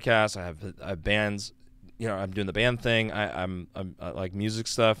the podcast. I have bands. I'm doing the band thing. I'm like music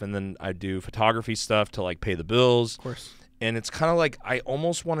stuff, and then I do photography stuff to like pay the bills. Of course. And it's kind of like I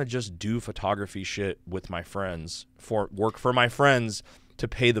almost want to just do photography shit with my friends, work for my friends to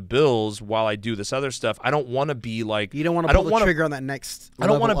pay the bills while I do this other stuff. I don't want to be like, you don't want to pull the trigger on that next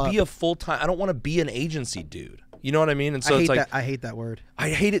level. I don't want to be a full-time. I don't want to be an agency dude. You know what I mean? And so I hate that word. I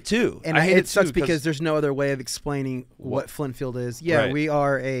hate it too. And it sucks because there's no other way of explaining what Flint Field is. Yeah, right. We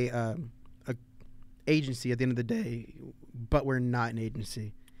are a agency at the end of the day, but we're not an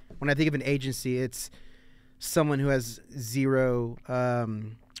agency. When I think of an agency, it's someone who has zero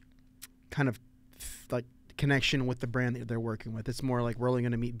kind of like connection with the brand that they're working with. It's more like we're only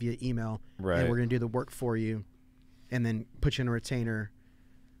going to meet via email, right, and we're going to do the work for you, and then put you in a retainer,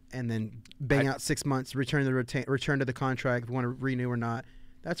 and then bang out 6 months, return to the contract if you want to renew or not.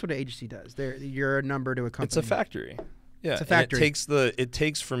 That's what an agency does. You're a number to a company. It's a factory. Yeah, it's a factory. And it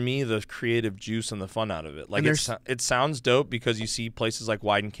takes for me the creative juice and the fun out of it. Like it sounds dope because you see places like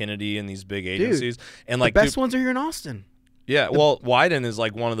Wyden Kennedy and these big agencies, and like the best ones are here in Austin. Yeah, well, Wyden is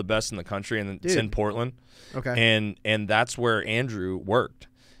like one of the best in the country, and it's in Portland. Okay, and that's where Andrew worked.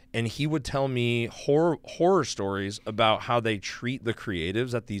 And he would tell me horror stories about how they treat the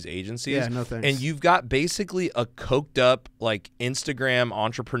creatives at these agencies. Yeah, no thanks. And you've got basically a coked up like Instagram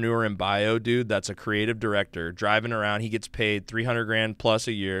entrepreneur in bio dude that's a creative director driving around. He gets paid $300,000 plus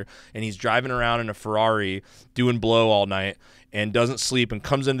a year, and he's driving around in a Ferrari doing blow all night and doesn't sleep and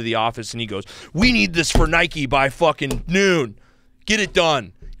comes into the office and he goes, "We need this for Nike by fucking noon. Get it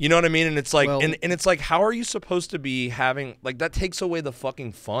done." You know what I mean? And it's like, and it's like, how are you supposed to be having like that? Takes away the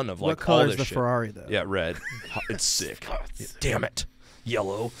fucking fun of like what color all is this the shit. Ferrari though? Yeah, red. It's sick. Damn it,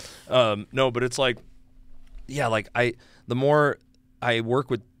 yellow. No, but it's like, yeah, like the more I work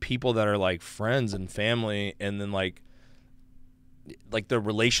with people that are like friends and family, and then like the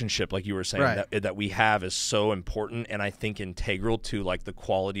relationship, like you were saying, that we have is so important, and I think integral to like the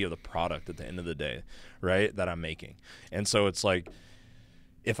quality of the product at the end of the day, right, that I'm making. And so it's like,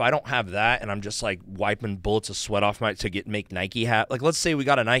 if I don't have that and I'm just like wiping bullets of sweat off make Nike hat, like let's say we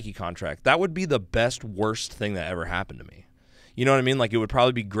got a Nike contract, that would be the worst thing that ever happened to me. You know what I mean? Like it would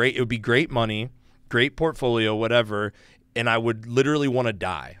probably be great. It would be great money, great portfolio, whatever. And I would literally want to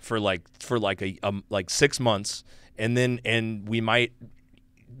die for like 6 months, and we might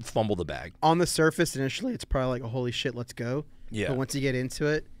fumble the bag. On the surface, initially, it's probably like, oh, holy shit, let's go. Yeah. But once you get into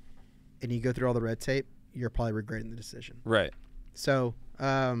it and you go through all the red tape, you're probably regretting the decision. Right. So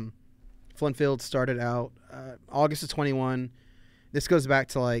Flintfield started out August of 21. This goes back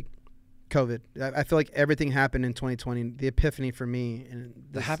to like COVID. I feel like everything happened in 2020. The epiphany for me. And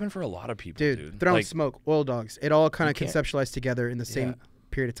that happened for a lot of people, dude. Throwing like, smoke, oil dogs. It all kind of conceptualized together in the same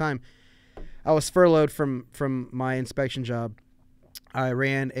period of time. I was furloughed from my inspection job. I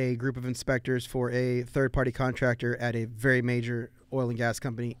ran a group of inspectors for a third-party contractor at a very major oil and gas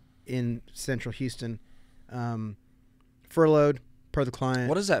company in central Houston. Furloughed per the client.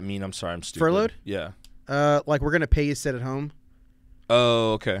 What does that mean? I'm sorry, I'm stupid. Furloughed? Yeah. Like we're going to pay you to sit at home.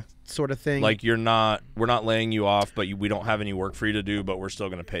 Oh, okay. Sort of thing. Like we're not laying you off, but we don't have any work for you to do, but we're still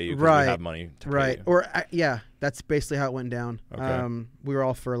going to pay you because we have money to pay you. Or yeah, that's basically how it went down. Okay. We were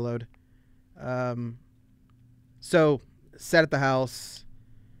all furloughed. So sat at the house.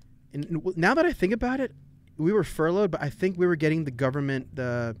 And now that I think about it, we were furloughed, but I think we were getting the government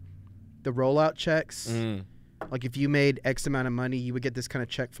the rollout checks. Mm. Like if you made X amount of money, you would get this kind of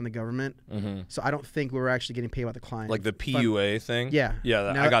check from the government. Mm-hmm. So I don't think we were actually getting paid by the client. Like the PUA thing? Yeah.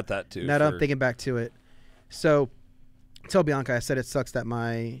 Yeah, I got that too. Now that I'm thinking back to it. So tell Bianca, I said it sucks that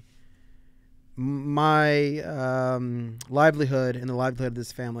my livelihood and the livelihood of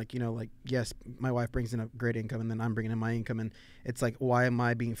this family, like, you know, like, yes, my wife brings in a great income and then I'm bringing in my income. And it's like, why am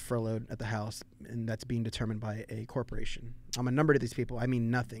I being furloughed at the house? And that's being determined by a corporation. I'm a number to these people. I mean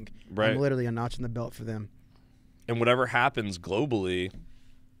nothing. Right. I'm literally a notch in the belt for them. And whatever happens globally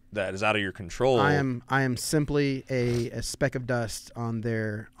that is out of your control. I am simply a speck of dust on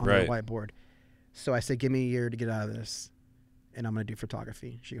their whiteboard. So I said, give me a year to get out of this, and I'm going to do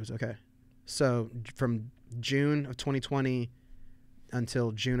photography. She goes, okay. So from June of 2020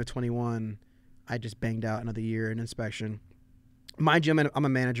 until June of 21, I just banged out another year in inspection. Mind you, I'm a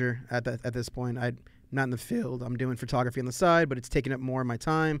manager at this point. I'm not in the field. I'm doing photography on the side, but it's taking up more of my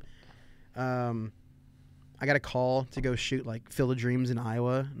time. I got a call to go shoot like Field of Dreams in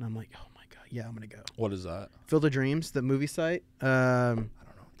Iowa, and I'm like, oh my god, yeah, I'm gonna go. What is that? Field of Dreams, the movie site. I don't know.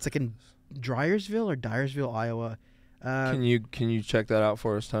 It's like in Dryersville or Dyersville, Iowa. Can you check that out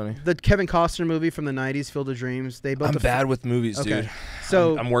for us, Tony? The Kevin Costner movie from the 90s, Field of Dreams. They built I'm bad with movies, okay. Dude.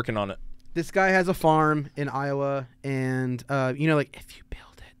 So I'm working on it. This guy has a farm in Iowa, and you know, like if you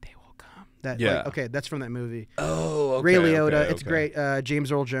build it, they will come. Like, okay, that's from that movie. Oh, okay. Ray Liotta. It's great.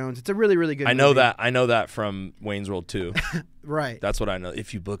 James Earl Jones. It's a really, really good movie. I know that from Wayne's World 2. Right. That's what I know.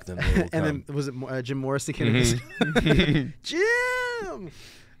 If you book them, they will and come. then was it Jim Morrison? Mm-hmm. Jim.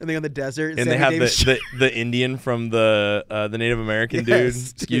 And they on the desert. And they have the Indian from the Native American dude.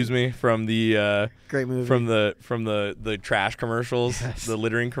 Excuse me, from the great movie from the trash commercials, the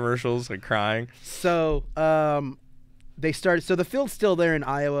littering commercials, like crying. So they started. So the field's still there in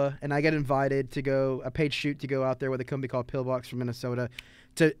Iowa, and I got invited to go a paid shoot to go out there with a company called Pillbox from Minnesota.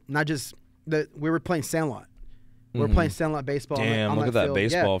 To not just we were playing Sandlot. We were playing Sandlot baseball. Damn, look at that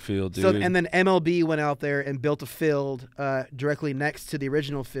baseball field, dude. So, and then MLB went out there and built a field directly next to the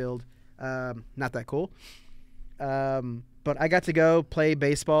original field. Not that cool. But I got to go play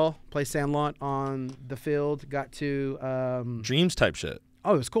baseball, play Sandlot on the field. Got to Dreams type shit.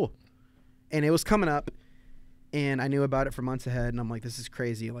 Oh, it was cool. And it was coming up, and I knew about it for months ahead, and I'm like, this is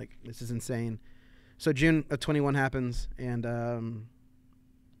crazy. Like, this is insane. So June of 21 happens, and I'm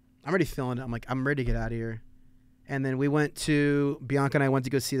already feeling it. I'm like, I'm ready to get out of here. And then Bianca and I went to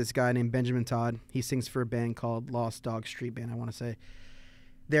go see this guy named Benjamin Todd. He sings for a band called Lost Dog Street Band, I want to say.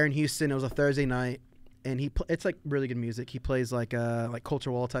 There in Houston, it was a Thursday night, and it's like really good music. He plays like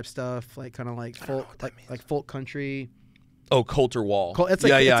Culture Wall type stuff, like kind of like folk, like folk country. Oh, Culture Wall. It's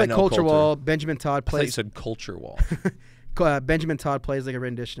like Culture Wall. Benjamin Todd plays. I thought you said Culture Wall. Benjamin Todd plays like a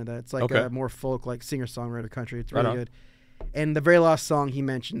rendition of that. It's like more folk, like singer-songwriter country. It's really good. And the very last song he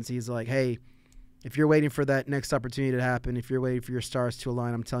mentions, he's like, hey, if you're waiting for that next opportunity to happen, if you're waiting for your stars to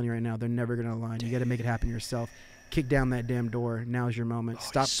align, I'm telling you right now, they're never going to align. You got to make it happen yourself. Kick down that damn door. Now's your moment.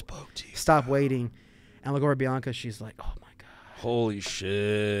 Stop waiting. And I look over at Bianca. She's like, oh, my God. Holy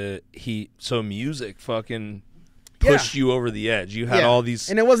shit. So music fucking pushed you over the edge. You had all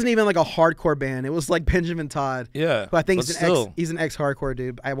these, and it wasn't even like a hardcore band. It was like Benjamin Todd. Yeah. But I think he's an ex-hardcore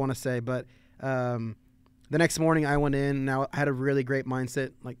dude, I want to say. But the next morning I went in, and I had a really great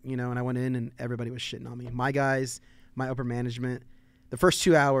mindset, like, you know, and I went in and everybody was shitting on me. My guys, my upper management. The first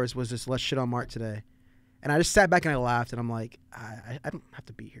 2 hours was just, let's shit on Mark today. And I just sat back and I laughed, and I'm like, I don't have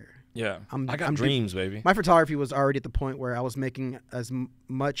to be here. Yeah, I got dreams, baby. My photography was already at the point where I was making as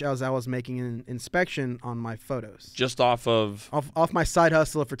much as I was making in inspection on my photos. Just off my side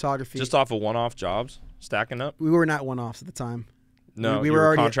hustle of photography. Just off of one-off jobs, stacking up? We were not one-offs at the time. No, we were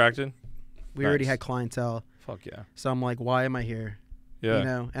already contracted? We already had clientele. Fuck yeah. So I'm like, why am I here? Yeah. You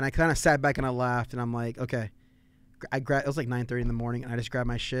know, and I kind of sat back and I laughed, and I'm like, okay. It was like 9:30 in the morning, and I just grabbed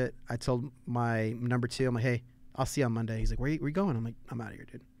my shit. I told my number 2, I'm like, hey, I'll see you on Monday. He's like, where you going? I'm like, I'm out of here,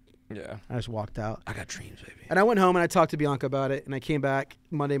 dude. Yeah. I just walked out. I got dreams, baby. And I went home and I talked to Bianca about it, and I came back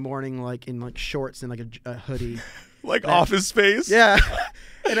Monday morning like in like shorts and like a hoodie. Like Office Space? Yeah.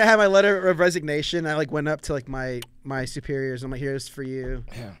 And I had my letter of resignation. I like went up to like my superiors. I'm like, here's for you.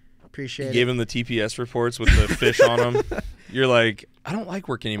 Yeah. Appreciate it. You gave him the TPS reports with the fish on them. You're like, I don't like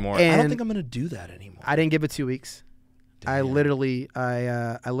work anymore. And I don't think I'm going to do that anymore. I didn't give it 2 weeks. Damn. I literally,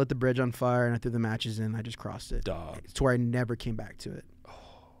 I lit the bridge on fire, and I threw the matches in. I just crossed it. Dog. It's where I never came back to it.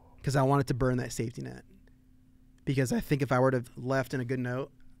 Because I wanted to burn that safety net. Because I think if I were to have left in a good note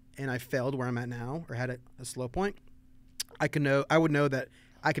and I failed where I'm at now or had a slow point, I would know that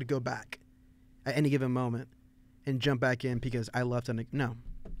I could go back at any given moment and jump back in because I left on no.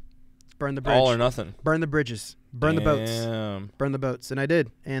 Burn the bridge. All or nothing. Burn the bridges. Burn the boats. Burn the boats. And I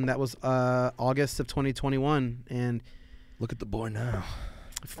did. And that was August of 2021. And look at the boy now.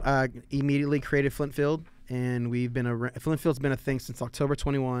 Immediately created Flintfield. And Flintfield's been a thing since October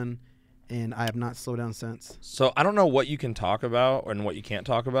 21, and I have not slowed down since. So I don't know what you can talk about and what you can't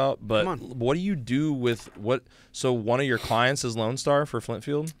talk about, but what do you do with what? So one of your clients is Lone Star for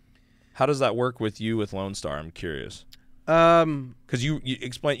Flintfield. How does that work with you with Lone Star? I'm curious. Because you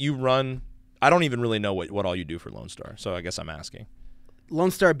explain, you run. I don't even really know what all you do for Lone Star, so I guess I'm asking.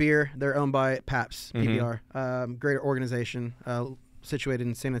 Lone Star Beer, they're owned by Pabst PBR, great organization situated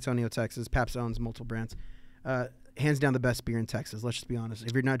in San Antonio, Texas. Pabst owns multiple brands. Hands down the best beer in Texas. Let's just be honest.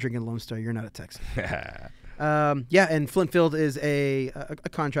 If you're not drinking Lone Star, you're not a Texan. Yeah, and Flintfield is a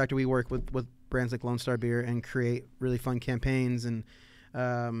contractor. We work with brands like Lone Star Beer and create really fun campaigns and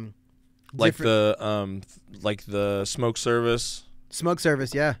like the smoke service. Smoke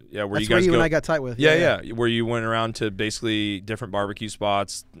service, yeah. Yeah, that's where you and I got tight with. Yeah, where you went around to basically different barbecue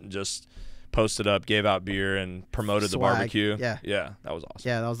spots, just posted up, gave out beer, and promoted the barbecue. Yeah, that was awesome.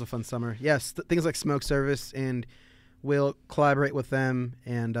 Yeah, that was a fun summer. Yes, things like smoke service, and we'll collaborate with them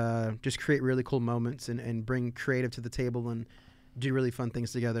and just create really cool moments and bring creative to the table and do really fun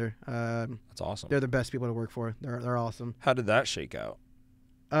things together. That's awesome. They're the best people to work for. They're awesome. How did that shake out?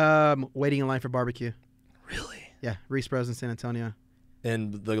 Waiting in line for barbecue. Really? Yeah, Reese Bros in San Antonio.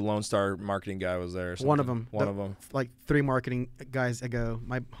 And the Lone Star marketing guy was there or something? One of them. One of them. Like 3 marketing guys ago,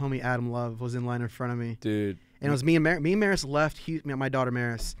 my homie Adam Love was in line in front of me. Dude. And it was me and Maris. Me and Maris left. My daughter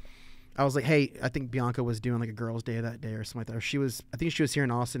Maris. I was like, hey, I think Bianca was doing like a girls' day that day or something like that. Or I think she was here in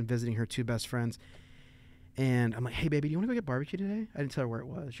Austin visiting her 2 best friends. And I'm like, hey, baby, do you want to go get barbecue today? I didn't tell her where it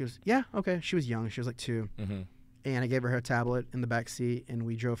was. She was, yeah, okay. She was young. She was like 2. Mm-hmm. And I gave her tablet in the back seat, and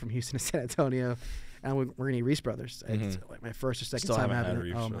we drove from Houston to San Antonio. And we're going to eat Reese Brothers. It's like my first or second Still time having having it.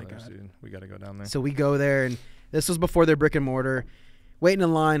 Reese Oh, my Brothers, God. Dude. We got to go down there. So we go there, and this was before their brick and mortar. Waiting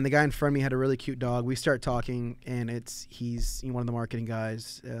in line, the guy in front of me had a really cute dog. We start talking, and he's one of the marketing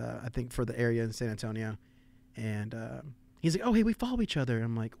guys, I think, for the area in San Antonio. And he's like, oh, hey, we follow each other.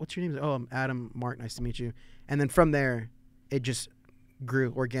 I'm like, what's your name? He's like, oh, I'm Adam. Mark, nice to meet you. And then from there, it just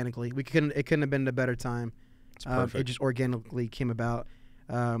grew organically. It couldn't have been a better time. It's perfect. It just organically came about.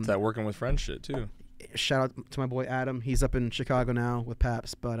 It's that working with friends shit, too. Shout out to my boy Adam. He's up in Chicago now with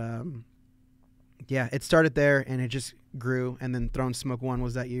Pabst. But, yeah, it started there, and it just grew. And then Throne Smoke 1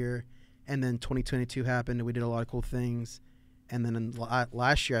 was that year. And then 2022 happened, and we did a lot of cool things. And then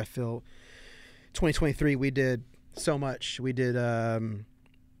last year, I feel, 2023, we did so much. We did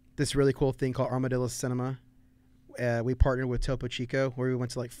this really cool thing called Armadillo Cinema. We partnered with Topo Chico, where we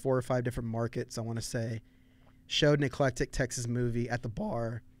went to like 4 or 5 different markets, I want to say. Showed an eclectic Texas movie at the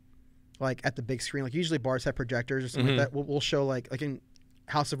bar, like at the big screen. Like usually bars have projectors or something like that. We'll show like in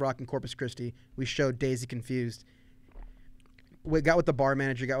House of Rock in Corpus Christi, we showed Daisy Confused. We got with the bar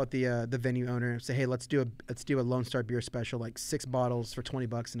manager, got with the venue owner, say, hey, let's do a Lone Star beer special, like 6 bottles for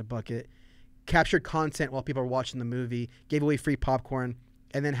 $20 in a bucket. Captured content while people were watching the movie, gave away free popcorn,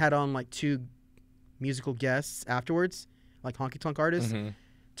 and then had on like 2 musical guests afterwards. like honky tonk artists,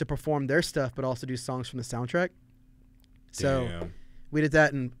 to perform their stuff, but also do songs from the soundtrack. So we did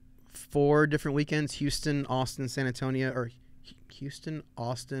that in 4 different weekends: Houston, Austin, San Antonio, or Houston,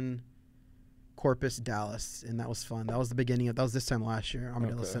 Austin, Corpus, Dallas, and that was fun. That was the beginning of, that was this time last year,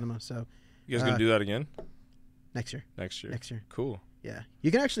 Armadillo Cinema. So you guys gonna do that again? Next year. Next year. Next year. Cool. Yeah,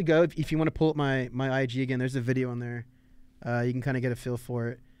 you can actually go if you want to pull up my IG again. There's a video on there. You can kind of get a feel for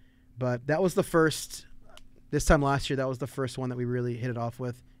it. But that was the first. This time last year, that was the first one that we really hit it off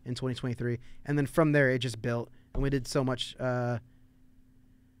with in 2023, and then from there it just built, and we did so much.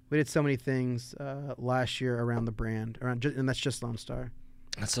 We did so many things last year around the brand, and that's just Lone Star.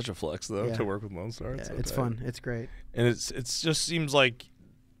 That's such a flex though, to work with Lone Star. Yeah, it's fun. It's great. And it just seems like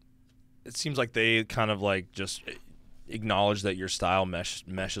they kind of like just acknowledge that your style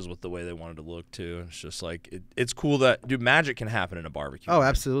meshes with the way they wanted to look too. It's just like it's cool that, dude, magic can happen in a barbecue. Oh, line.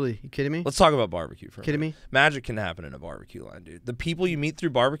 absolutely. You kidding me? Let's talk about barbecue for a kidding minute. me? Magic can happen in a barbecue line, dude. The people you meet through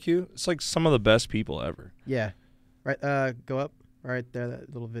barbecue, it's like some of the best people ever. Yeah. Right. Go up right there.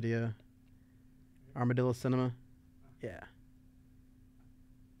 That little video. Armadillo Cinema. Yeah.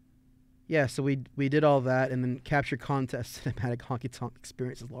 Yeah. So we did all that, and then capture contest cinematic honky tonk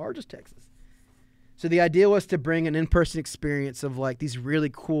experience as large as Texas. So the idea was to bring an in-person experience of like these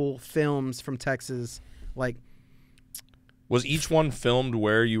really cool films from Texas. Like, was each one filmed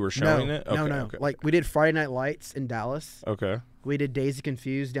where you were showing it? Okay, no. Okay. Like we did Friday Night Lights in Dallas. Okay. We did Daisy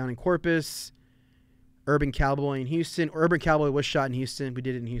Confused down in Corpus. Urban Cowboy in Houston. Urban Cowboy was shot in Houston. We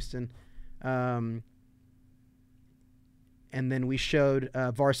did it in Houston. And then we showed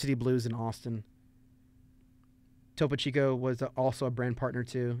Varsity Blues in Austin. Topo Chico was also a brand partner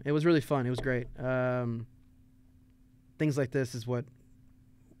too. It was really fun. It was great. Things like this is what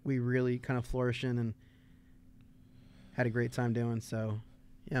we really kind of flourish in and had a great time doing. So,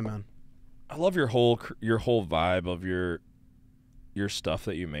 yeah, man. I love your whole vibe of your stuff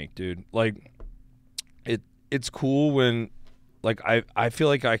that you make, dude. Like, it's cool when, like, I feel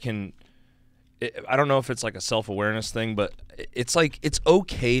like I can. I don't know if it's like a self-awareness thing, but it's like it's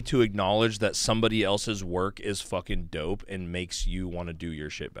okay to acknowledge that somebody else's work is fucking dope and makes you want to do your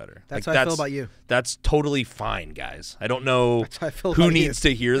shit better. That's like, how I feel about you. That's totally fine, guys. I don't know That's how I feel who about needs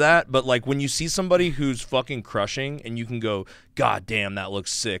to hear that, but like when you see somebody who's fucking crushing and you can go, God damn, that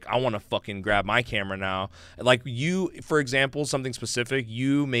looks sick. I want to fucking grab my camera now. Like you, for example, something specific,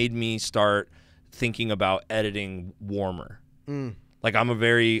 you made me start thinking about editing warmer. Like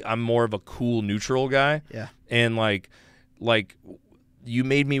I'm more of a cool neutral guy. Yeah. And like you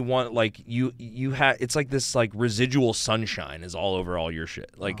made me want, like you had, it's like this like residual sunshine is all over all your shit.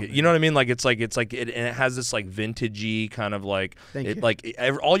 Like, you know what I mean? Like it's like and it has this like vintagey kind of like,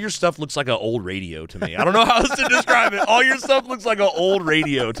 all your stuff looks like an old radio to me. I don't know how else to describe it. All your stuff looks like an old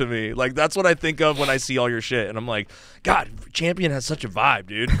radio to me. Like that's what I think of when I see all your shit. And I'm like, God, Champion has such a vibe,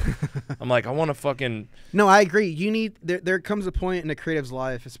 dude. I'm like, I want to fucking. No, I agree. You need, there comes a point in a creative's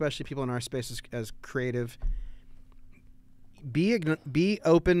life, especially people in our space as creative. Be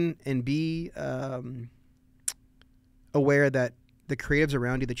open and be aware that the creatives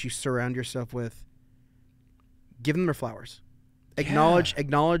around you that you surround yourself with, give them their flowers.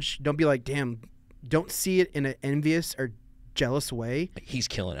 Acknowledge. Don't be like, damn. Don't see it in an envious or jealous way. He's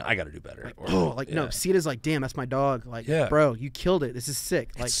killing it. I got to do better. No. See it as like, damn, that's my dog. Like, bro, you killed it. This is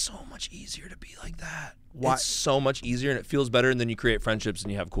sick. Like, it's so much easier to be like that. It's so much easier and it feels better, and then you create friendships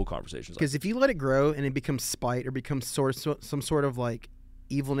and you have cool conversations. Because if you let it grow and it becomes spite or becomes some sort of like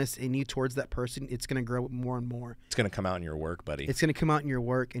evilness in you towards that person, it's going to grow more and more. It's going to come out in your work, buddy. It's going to come out in your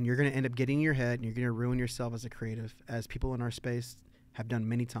work, and you're going to end up getting in your head, and you're going to ruin yourself as a creative, as people in our space have done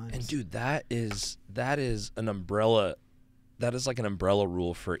many times. And dude, that is an umbrella. That is like an umbrella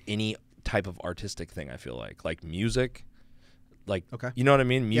rule for any type of artistic thing, I feel like music. Like, you know what I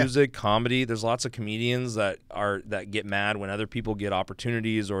mean? Music, comedy. There's lots of comedians that get mad when other people get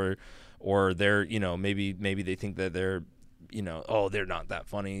opportunities, or they're, you know, maybe they think that they're, you know, oh, they're not that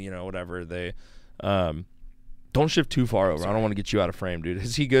funny, you know, whatever. They don't shift too far over. I don't want to get you out of frame, dude.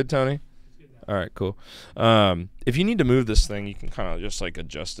 Is he good, Tony? All right, cool. If you need to move this thing, you can kind of just like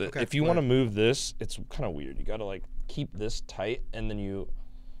adjust it. If you want to move this, it's kind of weird. You got to like keep this tight, and then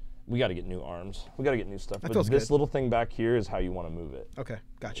we got to get new arms. We got to get new stuff. But this little thing back here is how you want to move it. Okay,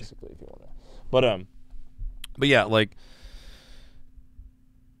 gotcha. Basically, if you want to. But yeah, like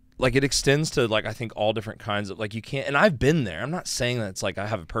it extends to like I think all different kinds of, like, you can't, and I've been there. I'm not saying that it's like I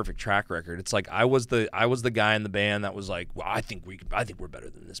have a perfect track record. It's like I was the guy in the band that was like, well, I think we're better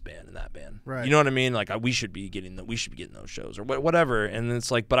than this band and that band. Right. You know what I mean? Like we should be getting those shows or whatever. And it's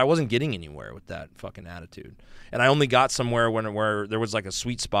like, but I wasn't getting anywhere with that fucking attitude. And I only got somewhere where there was like a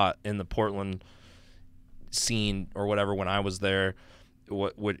sweet spot in the Portland scene or whatever when I was there.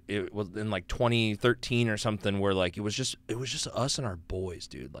 It was in like 2013 or something, where like it was just us and our boys,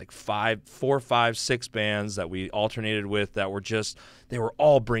 dude. Like 4, 5, 6 bands that we alternated with that were just, they were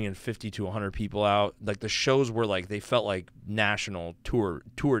all bringing 50 to 100 people out. Like the shows were like, they felt like national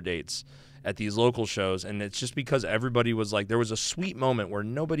tour dates at these local shows, and it's just because everybody was like, there was a sweet moment where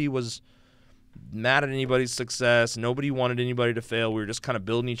nobody was mad at anybody's success. Nobody wanted anybody to fail. We were just kind of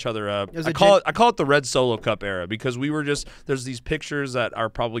building each other up. I call it the Red Solo Cup era, because we were just, there's these pictures that are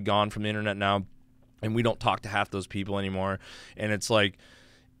probably gone from the internet now, and we don't talk to half those people anymore. And it's like,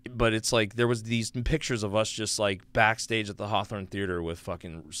 but it's like there was these pictures of us just like backstage at the Hawthorne Theater with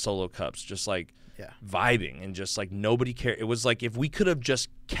fucking solo cups, just like vibing, and just like nobody cared. It was like if we could have just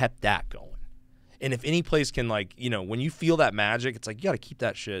kept that going. And if any place can, like, you know, when you feel that magic, it's like you got to keep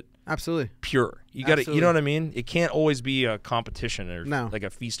that shit absolutely pure. You got to, you know what I mean? It can't always be a competition or like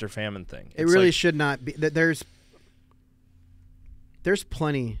a feast or famine thing. It really should not be. There's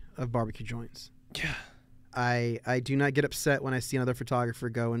plenty of barbecue joints. Yeah. I do not get upset when I see another photographer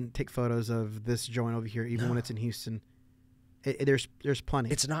go and take photos of this joint over here, even when it's in Houston. There's plenty.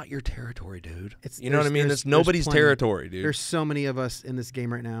 It's not your territory, dude. You know what I mean? It's nobody's territory, dude. There's so many of us in this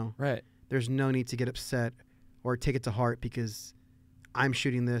game right now. Right. There's no need to get upset or take it to heart because I'm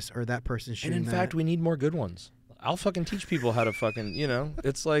shooting this or that person's shooting that. And in fact, we need more good ones. I'll fucking teach people how to fucking, you know,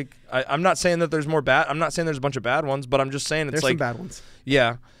 it's like, I'm not saying that there's more bad, I'm not saying there's a bunch of bad ones, but I'm just saying it's there's like. There's some bad ones.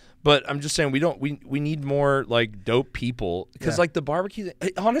 Yeah. But I'm just saying we need more like dope people, because like the barbecue,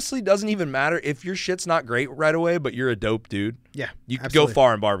 it honestly doesn't even matter if your shit's not great right away, but you're a dope dude. Yeah. You could go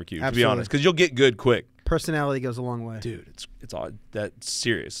far in barbecue, to be honest, because you'll get good quick. Personality goes a long way. Dude, it's all that,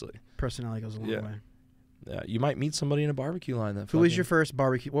 seriously. Personality goes a long way. Yeah, you might meet somebody in a barbecue line. Who was your first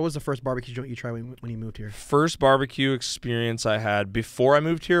barbecue? What was the first barbecue joint you tried when you moved here? First barbecue experience I had before I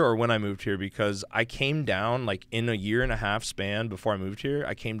moved here or when I moved here, because I came down like in a 1.5-year span before I moved here.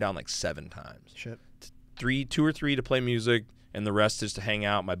 I came down like 7 times. Shit. 2 or 3 to play music, and the rest is to hang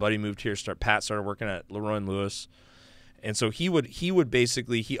out. My buddy moved here. Pat started working at Leroy and Lewis. And so he would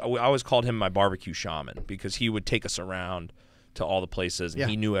basically, I always called him my barbecue shaman, because he would take us around to all the places, and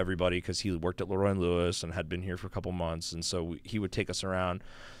he knew everybody because he worked at Leroy and Lewis and had been here for a couple months, and so he would take us around.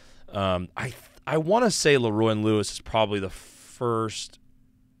 I want to say Leroy and Lewis is probably the first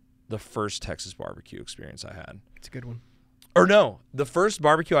Texas barbecue experience I had. It's a good one. Or no, the first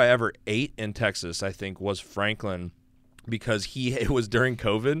barbecue I ever ate in Texas, I think, was Franklin, because it was during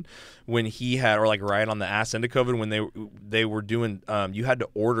COVID when he had, or like right on the ass end of COVID, when they were doing, you had to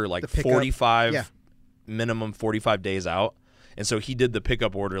order like 45 minimum 45 days out. And so he did the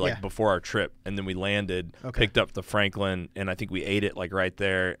pickup order like before our trip, and then we landed, picked up the Franklin, and I think we ate it like right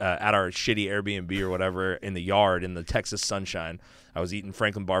there at our shitty Airbnb or whatever in the yard in the Texas sunshine. I was eating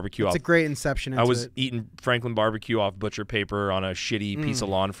Franklin barbecue. It's a great inception. I was eating Franklin barbecue off butcher paper on a shitty piece of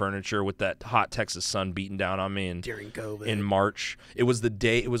lawn furniture with that hot Texas sun beating down on me. And during COVID in March, it was the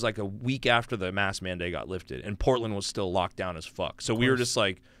day. It was like a week after the mask mandate got lifted, and Portland was still locked down as fuck. So we were just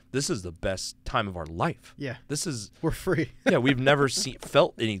like, this is the best time of our life. Yeah. We're free. Yeah, we've never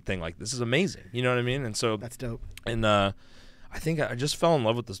felt anything like this. Is amazing. You know what I mean? And so that's dope. And I think I just fell in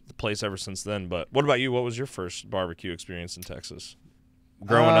love with the place ever since then. But what about you? What was your first barbecue experience in Texas?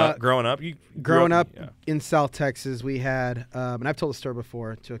 Growing up in South Texas, we had, and I've told the story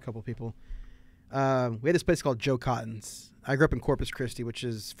before to a couple people. We had this place called Joe Cotton's. I grew up in Corpus Christi, which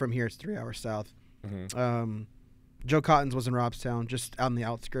is from here. It's 3 hours south. Joe Cotton's was in Robstown, just out on the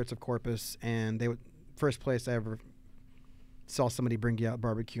outskirts of Corpus, and first place I ever saw somebody bring you out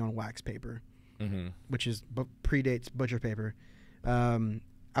barbecue on wax paper, which predates butcher paper.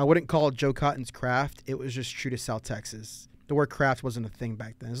 I wouldn't call it Joe Cotton's craft. It was just true to South Texas. The word craft wasn't a thing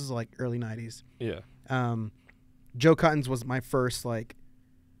back then. This is like early 90s. Yeah. Joe Cotton's was my first like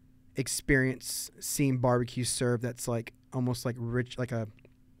experience seeing barbecue served that's like almost like rich, like a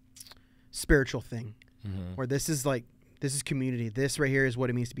spiritual thing. Where this is community. This right here is what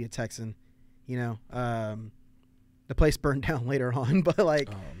it means to be a Texan. You know, the place burned down later on, but like,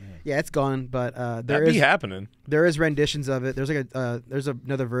 yeah, it's gone. But that'd be happening. There is renditions of it. There's like there's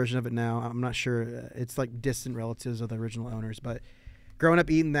another version of it now. I'm not sure. It's like distant relatives of the original owners. But growing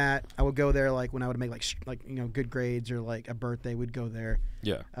up eating that, I would go there like when I would make like you know good grades or like a birthday. We'd go there.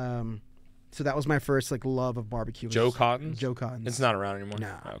 Yeah. So that was my first like love of barbecue. Joe Cotton's? Joe Cotton's. It's not around anymore?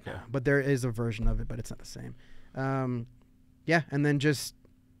 No. Okay. No. But there is a version of it, but it's not the same. Yeah, and then just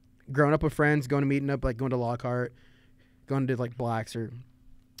growing up with friends, going to meeting up, like going to Lockhart, going to like Blacks, or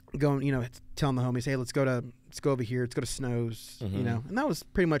going, you know, telling the homies, hey, let's go over here, let's go to Snow's, you know. And that was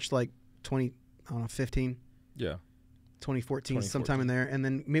pretty much like 15. Yeah. 2014, sometime in there. And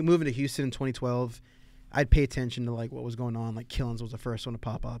then moving to Houston in 2012, I'd pay attention to like what was going on. Like Killen's was the first one to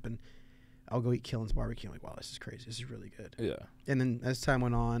pop up, and I'll go eat Killen's barbecue. I'm like, wow, this is crazy. This is really good. Yeah. And then as time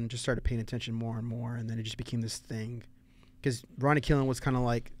went on, just started paying attention more and more, and then it just became this thing. Because Ronnie Killen was kind of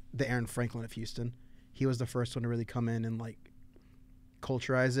like the Aaron Franklin of Houston. He was the first one to really come in and like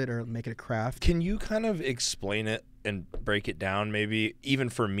culturize it or make it a craft. Can you kind of explain it and break it down, maybe even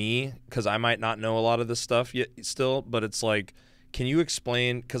for me, because I might not know a lot of this stuff yet still, but it's like, can you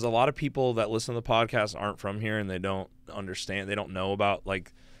explain, because a lot of people that listen to the podcast aren't from here and they don't understand, they don't know about,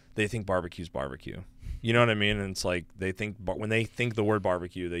 like, they think barbecue's barbecue. You know what I mean? And it's like they think when they think the word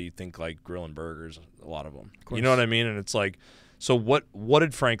barbecue, they think like grilling burgers, a lot of them. You know what I mean? And it's like, so what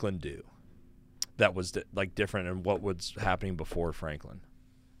did Franklin do that was like different, and what was happening before Franklin?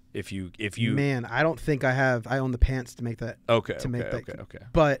 If you Man, I don't think I own the pants to make that. Okay.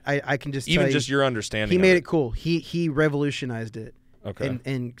 But I can just even tell just your understanding. He made it cool. He revolutionized it. Okay.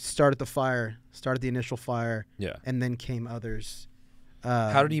 And started the initial fire. Yeah. And then came others.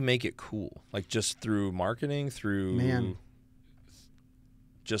 How did he make it cool? Like just through marketing, through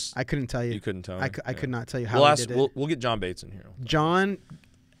just I couldn't tell you. You couldn't tell me? I could not tell you how he did it. We'll get John Bates in here.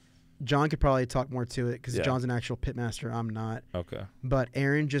 John could probably talk more to it because Yeah. John's an actual pitmaster. I'm not. Okay. But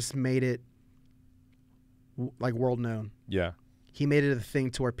Aaron just made it like world known. Yeah. He made it a thing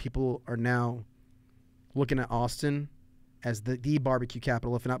to where people are now looking at Austin as the barbecue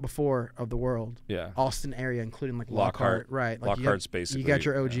capital, if not before, of the world. Yeah. Austin area, including like Lockhart. Right. Like Lockhart's basically. You got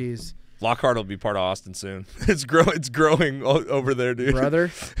your OGs. Yeah. Lockhart will be part of Austin soon. It's growing over there, dude.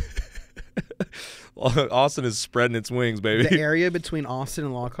 Brother. Austin is spreading its wings, baby. The area between Austin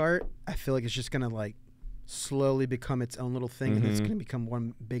and Lockhart, I feel like it's just going to like slowly become its own little thing, and it's going to become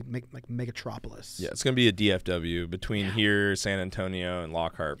one big like megatropolis. Yeah, it's going to be a DFW between here, San Antonio, and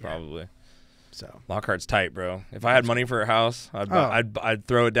Lockhart, probably. So Lockhart's tight, bro. If I had money for a house, I'd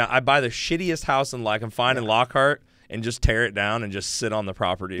throw it down. I'd buy the shittiest house I can find in Lockhart and just tear it down and just sit on the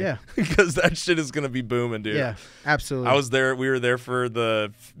property. Yeah. Because that shit is going to be booming, dude. Yeah, absolutely. I was there. We were there for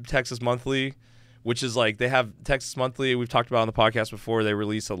the Texas Monthly, which is like they have Texas Monthly. We've talked about on the podcast before. They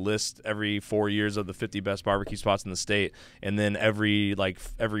release a list every 4 years of the 50 best barbecue spots in the state. And then every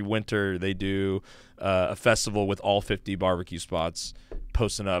winter they do a festival with all 50 barbecue spots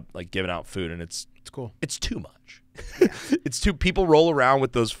posting up, like giving out food. And it's cool. It's too much. Yeah. It's too, people roll around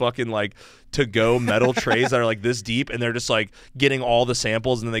with those fucking like to-go metal trays that are like this deep, and they're just like getting all the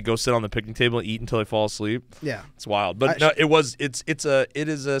samples, and then they go sit on the picnic table and eat until they fall asleep. Yeah, it's wild. But no, it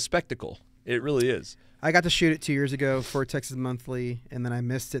is a spectacle. It really is. I got to shoot it 2 years ago for Texas Monthly, and then I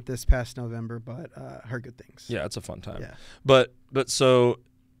missed it this past November, but heard good things. Yeah, it's a fun time. Yeah. But so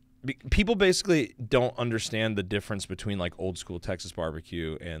people basically don't understand the difference between like old school Texas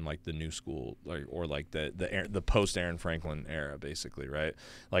barbecue and like the new school, like, or like the post Aaron Franklin era, basically, right?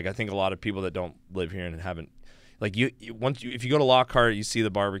 Like I think a lot of people that don't live here and haven't, like if you go to Lockhart, you see the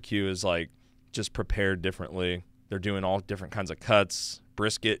barbecue is like just prepared differently. They're doing all different kinds of cuts.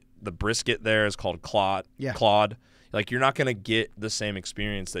 The brisket there is called Claude. Like you're not gonna get the same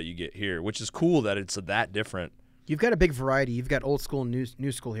experience that you get here, which is cool that it's that different. You've got a big variety. You've got old school and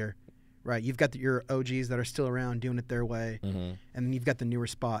new school here, right? You've got your OGs that are still around doing it their way, and then you've got the newer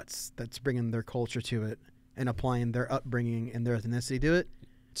spots that's bringing their culture to it and applying their upbringing and their ethnicity to it.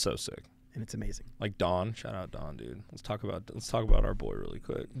 So sick. And it's amazing. Like Don, shout out Don, dude. Let's talk about our boy really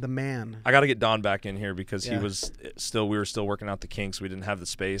quick. The man. I got to get Don back in here because we were still working out the kinks. We didn't have the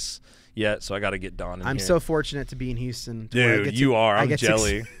space yet, so I got to get Don in here. I'm so fortunate to be in Houston. Dude, you are. I'm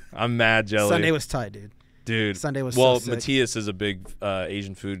jelly. I'm mad jelly. Sunday was tight, dude. Sunday was so sick. Matthias is a big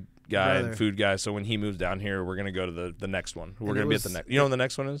Asian food guy and food guy, so when he moves down here, we're going to go to the next one. We're going to be at the next. You know when the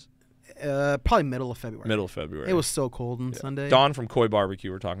next one is? Probably middle of February. Middle of February. It was so cold on Sunday. Don from Koi Barbecue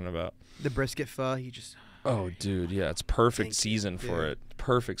we're talking about. The brisket pho, you just... Oh, dude, yeah. It's perfect season for it.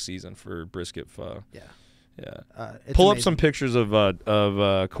 Perfect season for brisket pho. Yeah. Yeah. amazing. Pull up some pictures of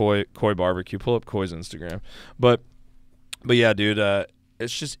Koi Barbecue. Pull up Koi's Instagram. But yeah, dude,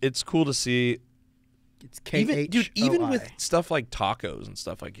 it's cool to see. It's KHOI. Even with stuff like tacos and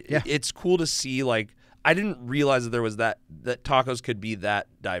stuff like it's cool to see, like, I didn't realize that there was that tacos could be that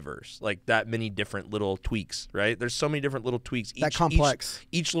diverse, like that many different little tweaks, right? There's so many different little tweaks. That complex.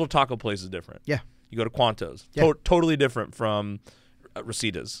 Each little taco place is different. Yeah. You go to Quanto's, totally different from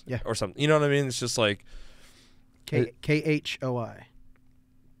Rosita's or something. You know what I mean? It's just like KHOI.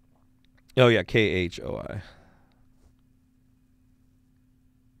 Oh yeah, KHOI.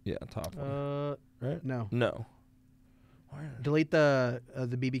 Yeah, top one. Right? No. Delete the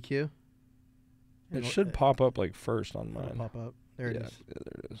BBQ. It should pop up like first on mine. Pop up. There it is. Yeah,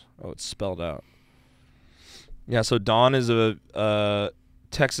 there it is. Oh, it's spelled out. Yeah, so Don is a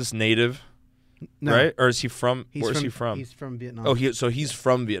Texas native. No. right? Or is he from? He's Where from, is he from? He's from Vietnam. Oh, he's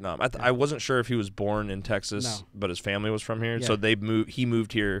from Vietnam. I wasn't sure if he was born in Texas, No. but his family was from here. Yeah. So he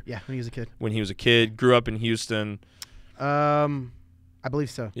moved here. Yeah, when he was a kid. When he was a kid, grew up in Houston. I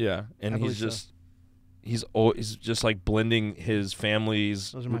believe so. Yeah, and I he's just like blending his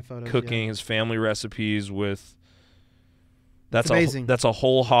family's Those are my photos, cooking, yeah. his family recipes with. That's amazing. That's a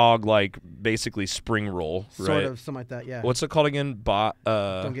whole hog, like basically spring roll, right? Sort of, something like that, yeah. What's it called again?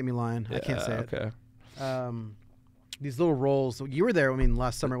 Don't get me lying. I can't say it. Okay. These little rolls. You were there,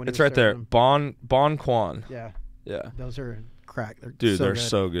 last summer when It's he was right there. serving them. Bon Quan. Yeah. Yeah. Those are crack. They're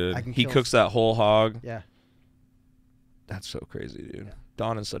so good. He cooks that whole hog. Yeah. That's so crazy, dude. Yeah.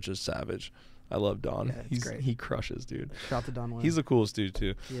 Don is such a savage. I love Don. Yeah, it's great. He crushes, dude. Shout out to Don Wayne. He's the coolest dude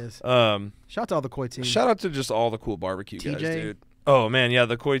too. He is. Shout out to all the Koi team. Shout out to just all the cool barbecue TJ. guys, dude. Oh man, yeah,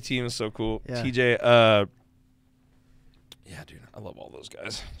 the Koi team is so cool. Yeah. TJ, yeah, dude, I love all those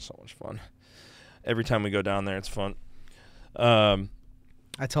guys. So much fun. Every time we go down there, it's fun. I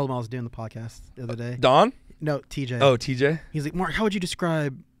told him I was doing the podcast the other day. Don? No, TJ. Oh, TJ? He's like, Mark, how would you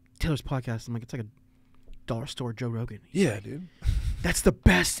describe Taylor's podcast? I'm like, it's like a dollar store Joe Rogan. Yeah, dude. That's the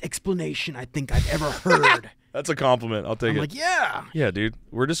best explanation I think I've ever heard. That's a compliment. I'll take it. I'm like, yeah. Yeah, dude.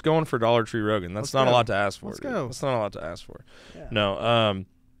 We're just going for Dollar Tree Rogan. That's not a lot to ask for. Let's dude. go. That's not a lot to ask for. Yeah. No.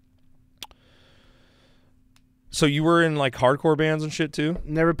 So you were in like hardcore bands and shit too?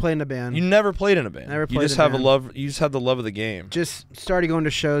 Never played in a band. You never played in a band. Never played You just in a have band. a love. You just had the love of the game. Just started going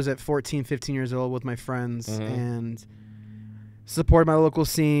to shows at 14, 15 years old with my friends and supported my local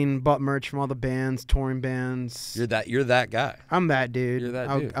scene, bought merch from all the bands, touring bands. You're that guy. I'm that dude. You're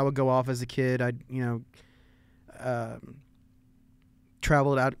that dude. I would go off as a kid. I'd,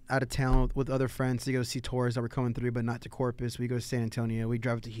 traveled out of town with other friends to go see tours that were coming through, but not to Corpus. We go to San Antonio. We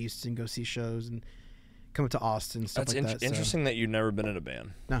drive to Houston, go see shows, and come up to Austin, stuff That's like that. interesting that you've never been in a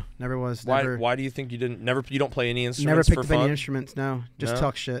band. No, never was. Why do you think you didn't? You don't play any instruments Never picked for up fun? any instruments. No, just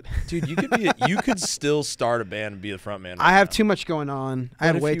talk shit. Dude, you could still start a band and be the front man. I have too much going on. I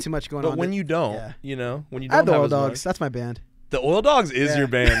have way too much going on. But when you don't, when you don't I have the have Oil as Dogs. much- That's my band. The Oil Dogs is your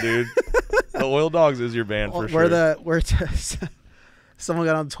band, dude. The Oil Dogs is your band for sure. Someone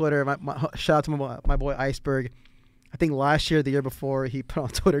got on Twitter. Shout out to my boy Iceberg. I think last year, the year before, he put on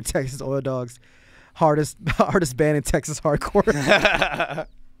Twitter, Texas Oil Dogs, hardest band in Texas hardcore.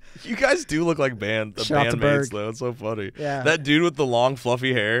 You guys do look like bandmates, though. It's so funny. Yeah. That dude with the long,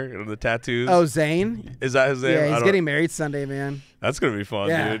 fluffy hair and the tattoos. Oh, Zane? Is that his name? Yeah, he's getting married Sunday, man. That's going to be fun,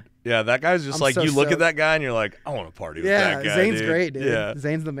 Yeah. dude. Yeah, that guy's just you look at that guy and you're like, I want to party with that guy. Zane's dude. great, dude. Yeah.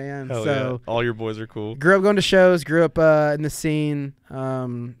 Zane's the man. Hell so yeah. All your boys are cool. grew up going to shows, grew up in the scene,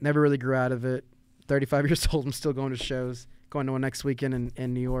 never really grew out of it. 35 years old, I'm still going to shows. Going to one next weekend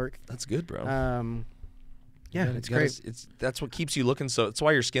in New York. That's good, bro. Yeah, it's great. That's what keeps you looking so. That's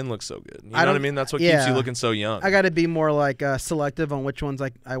why your skin looks so good. You know what I mean? That's what keeps you looking so young. I got to be more like selective on which ones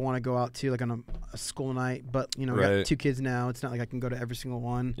I want to go out to, like on a school night. But I got 2 kids now. It's not like I can go to every single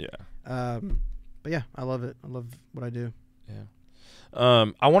one. Yeah. But yeah, I love it. I love what I do. Yeah.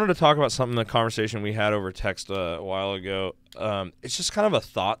 I wanted to talk about something. The conversation we had over text a while ago. It's just kind of a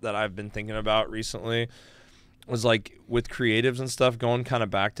thought that I've been thinking about recently. Was like with creatives and stuff, going kind of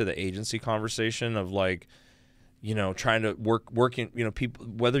back to the agency conversation of like, trying to working, people,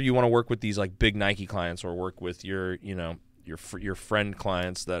 whether you want to work with these like big Nike clients or work with your friend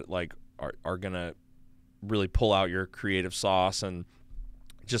clients that like are going to really pull out your creative sauce and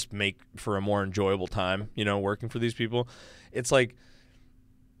just make for a more enjoyable time, working for these people. It's like,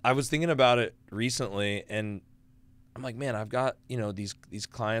 I was thinking about it recently and I'm like, man, I've got, these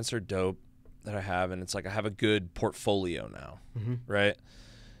clients are dope that I have. And it's like, I have a good portfolio now. Right.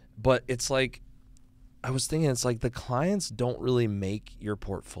 But it's like, I was thinking, it's like the clients don't really make your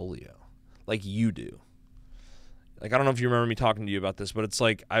portfolio like you do. Like, I don't know if you remember me talking to you about this, but it's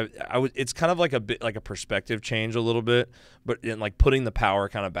like, it's kind of like a bit like a perspective change a little bit, but in like putting the power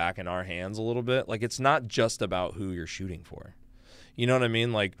kind of back in our hands a little bit. Like, it's not just about who you're shooting for. You know what I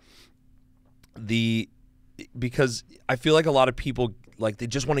mean? Like because I feel like a lot of people, like, they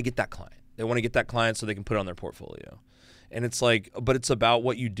just want to get that client. They want to get that client so they can put it on their portfolio. And it's like, but it's about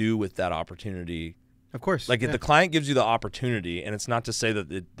what you do with that opportunity. Of course. Like, if the client gives you the opportunity, and it's not to say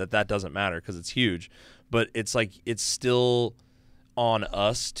that that doesn't matter because it's huge, but it's like it's still on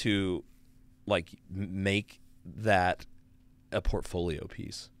us to like make that a portfolio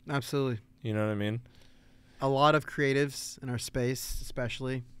piece. Absolutely. You know what I mean? A lot of creatives in our space,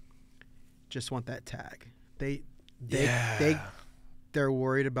 especially, just want that tag. They're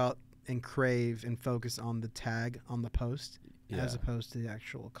worried about and crave and focus on the tag on the post as opposed to the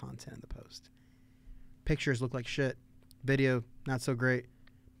actual content of the post. Pictures look like shit. Video, not so great.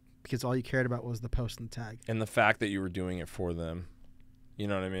 because all you cared about was the post and the tag. And the fact that you were doing it for them. You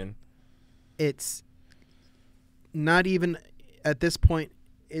know what I mean? It's not even, at this point,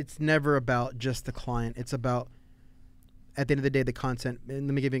 it's never about just the client. It's about, at the end of the day, the content. And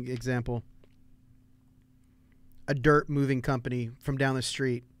let me give you an example. A dirt moving company from down the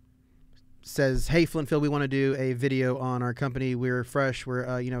street says, hey, Flintfield, we want to do a video on our company. We're fresh.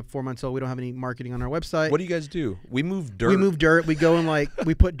 We're 4 months old. We don't have any marketing on our website. What do you guys do? We move dirt. We move dirt. We go and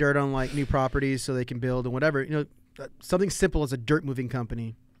we put dirt on new properties so they can build and whatever. Something simple as a dirt moving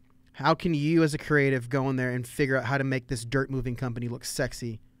company. How can you as a creative go in there and figure out how to make this dirt moving company look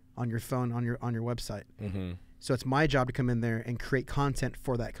sexy on your phone, on your website? Mm-hmm. So it's my job to come in there and create content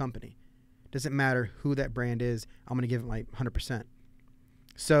for that company. Doesn't matter who that brand is. I'm going to give it my 100%.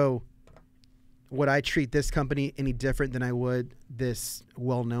 So would I treat this company any different than I would this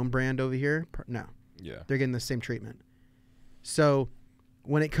well-known brand over here? No. Yeah. They're getting the same treatment. So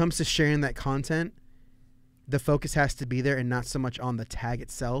when it comes to sharing that content, the focus has to be there and not so much on the tag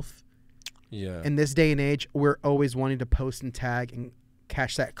itself. Yeah. In this day and age, we're always wanting to post and tag and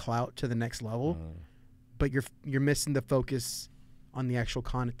catch that clout to the next level, but you're missing the focus on the actual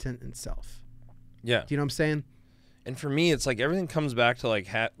content itself. Yeah. Do you know what I'm saying? And for me, it's like everything comes back to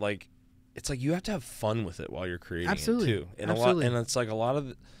it's like you have to have fun with it while you're creating Absolutely. it too. And Absolutely. It's like a lot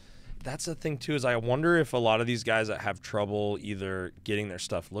of that's the thing too, is I wonder if a lot of these guys that have trouble either getting their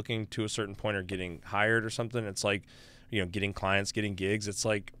stuff looking to a certain point or getting hired or something, it's like, getting clients, getting gigs. It's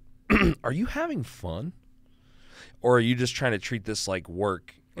like, are you having fun? Or are you just trying to treat this like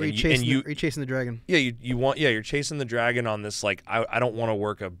work? Or are you chasing the dragon? Yeah, you're chasing the dragon on this, like, I don't want to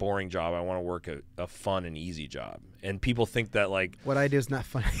work a boring job. I want to work a fun and easy job. And people think that, like, what I do is not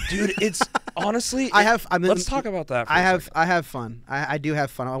fun. Dude, it's honestly, let's talk about that for I have fun. I do have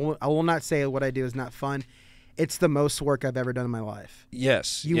fun. I will not say what I do is not fun. It's the most work I've ever done in my life.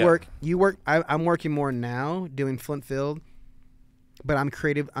 Yes. You work. I'm working more now doing Flintfield, but I'm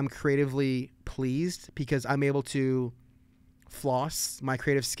creatively pleased because I'm able to floss my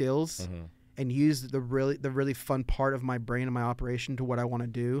creative skills and use the really fun part of my brain and my operation to what I want to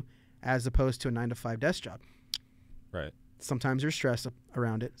do, as opposed to a 9-to-5 desk job. Right. Sometimes there's stress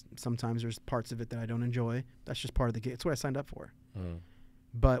around it. Sometimes there's parts of it that I don't enjoy. That's just part of the gig. It's what I signed up for.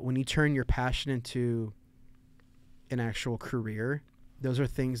 But when you turn your passion into an actual career, those are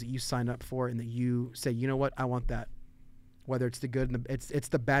things that you sign up for and that you say, you know what, I want that. Whether it's the good and it's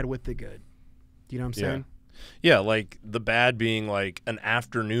the bad with the good. Do you know what I'm saying? Yeah, like the bad being like an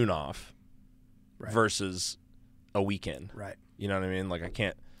afternoon off versus a weekend. Right. You know what I mean? Like I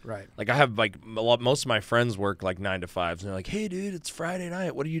can't. Right. Like I have like most of my friends work like 9-to-5s, and they're like, "Hey, dude, it's Friday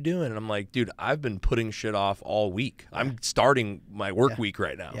night. What are you doing?" And I'm like, "Dude, I've been putting shit off all week. Yeah. I'm starting my work week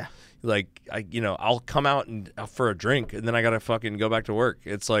right now. Yeah. Like I'll come out and for a drink, and then I gotta fucking go back to work.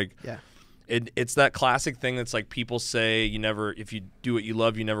 It's like, it's that classic thing that's like people say if you do what you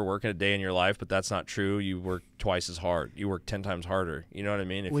love, you never work in a day in your life, but that's not true. You work twice as hard. You work 10 times harder. You know what I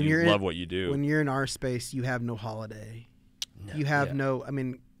mean? If you love what you do. When you're in our space, you have no holiday. No, you have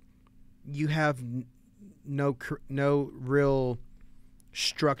you have no real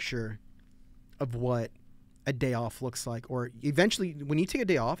structure of what a day off looks like. Or eventually, when you take a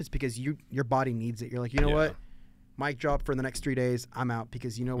day off, it's because your body needs it. You're like, you know what? Mic drop for the next 3 days. I'm out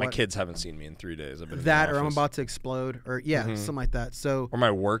because you know what? My kids haven't seen me in 3 days. I've been or I'm about to explode, or something like that. So or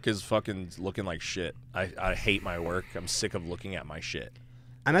my work is fucking looking like shit. I hate my work. I'm sick of looking at my shit.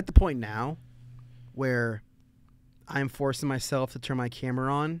 I'm at the point now where I'm forcing myself to turn my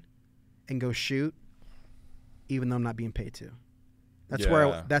camera on and go shoot, even though I'm not being paid to. That's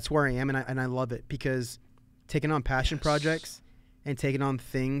where I am, and I love it, because taking on passion projects and taking on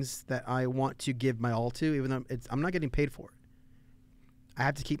things that I want to give my all to, even though I'm not getting paid for it. I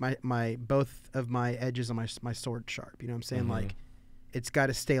have to keep my both of my edges on my sword sharp. You know what I'm saying? Like, it's got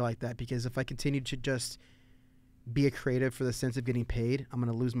to stay like that, because if I continue to just be a creative for the sense of getting paid, I'm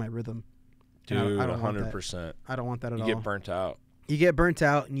going to lose my rhythm. Dude, 100%. I don't want that at all. You get burnt out. You get burnt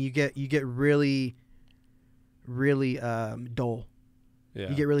out, and you get really, really dull. Yeah.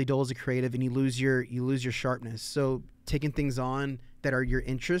 You get really dull as a creative, and you lose your sharpness. So taking things on that are your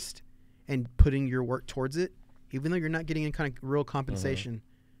interest and putting your work towards it, even though you're not getting any kind of real compensation,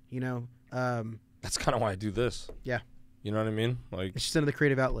 that's kind of why I do this. Yeah. You know what I mean? Like, it's just another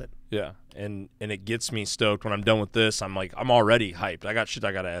creative outlet. Yeah, and it gets me stoked when I'm done with this. I'm like, I'm already hyped. I got shit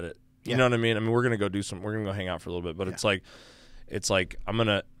I got to edit. You know what I mean? I mean, we're gonna go hang out for a little bit, but it's like I'm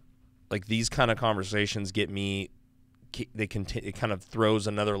gonna, like, these kind of conversations get me. It kind of throws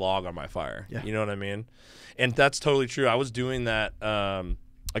another log on my fire. Yeah. You know what I mean? And that's totally true. I was doing that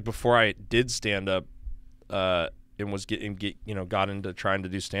like before I did stand up. and was got into trying to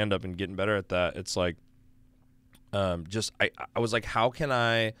do stand up and getting better at that, it's like I was like, how can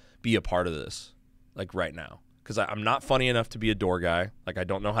I be a part of this like right now? Because I'm not funny enough to be a door guy. Like I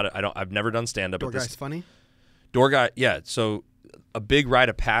don't know how to. I've never done stand up. Door guy's funny. Door guy, yeah. So a big rite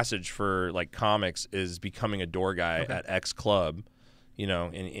of passage for like comics is becoming a door guy at X club, in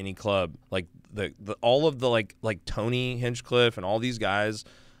any club. Like the all of the like Tony Hinchcliffe and all these guys,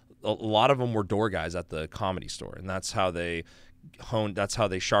 a lot of them were door guys at the Comedy Store, and that's how they that's how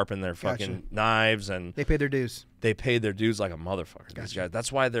they sharpen their fucking knives, and they paid their dues. They paid their dues like a motherfucker. These guys.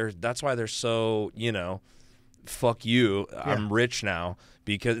 That's why they're so, fuck you. I'm rich now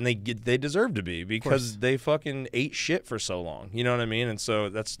because and they deserve to be because they fucking ate shit for so long. You know what I mean? And so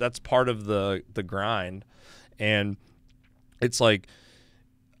that's part of the grind. And it's like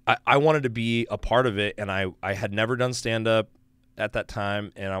I wanted to be a part of it, and I had never done stand up at that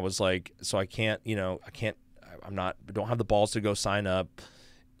time, and I was like, so I don't have the balls to go sign up.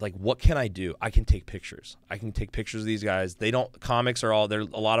 Like, what can I do? I can take pictures. I can take pictures of these guys. Comics are a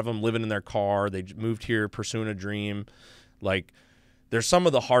lot of them living in their car. They moved here pursuing a dream. Like, they're some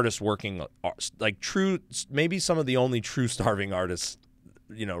of the hardest working, like maybe some of the only true starving artists,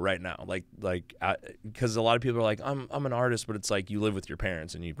 right now. Like, because a lot of people are like, I'm an artist, but it's like you live with your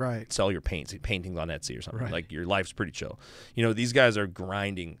parents and you sell your paintings on Etsy or something. Like your life's pretty chill. These guys are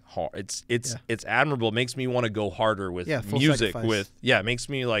grinding hard. It's admirable. It makes me want to go harder with music. Sacrifice. It makes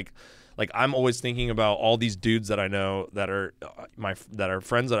me like I'm always thinking about all these dudes that I know that are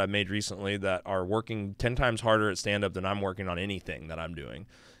friends that I've made recently that are working 10 times harder at stand up than I'm working on anything that I'm doing.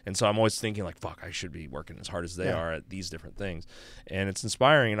 And so I'm always thinking like, fuck, I should be working as hard as they are at these different things. And it's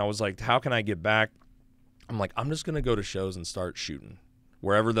inspiring. And I was like, how can I get back? I'm like, I'm just going to go to shows and start shooting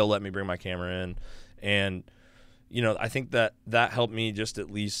wherever they'll let me bring my camera in. And, I think that helped me just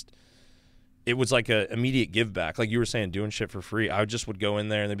at least, it was like a immediate give back. Like you were saying, doing shit for free. I just would go in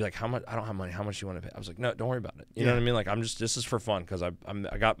there and they'd be like, how much? I don't have money. How much do you want to pay? I was like, no, don't worry about it. You know what I mean? Like this is for fun. Cause I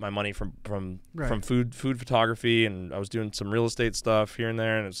got my money from food photography, and I was doing some real estate stuff here and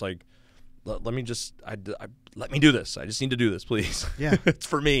there. And it's like, let me do this. I just need to do this, please. Yeah. It's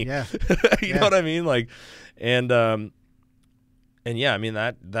for me. Yeah. You know what I mean? Like, and yeah, I mean,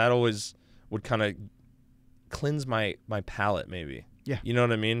 that always would kind of cleanse my palate maybe. Yeah. You know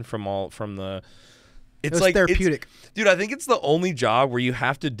what I mean? It's like therapeutic. Dude, I think it's the only job where you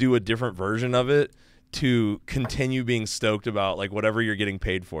have to do a different version of it to continue being stoked about like whatever you're getting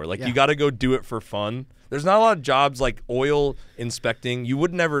paid for. Like you got to go do it for fun. There's not a lot of jobs like oil inspecting. You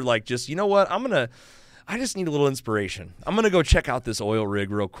would never like just, you know what? I just need a little inspiration. I'm going to go check out this oil rig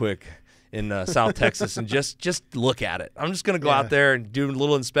real quick in South Texas and just look at it. I'm just going to go out there and do a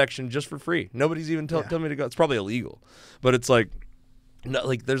little inspection just for free. Nobody's even telling me to go. It's probably illegal. But it's like, no,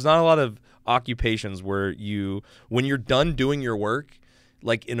 like there's not a lot of occupations where when you're done doing your work,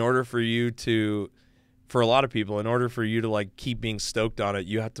 like for a lot of people, in order for you to like keep being stoked on it,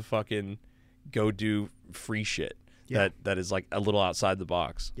 you have to fucking go do free shit that is like a little outside the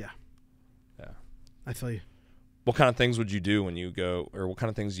box. Yeah. I feel you. What kind of things would you do when you go, or what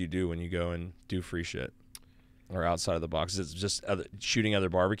kind of things do you do when you go and do free shit or outside of the box? Is it just shooting other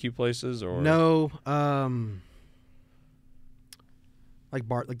barbecue places or no? Like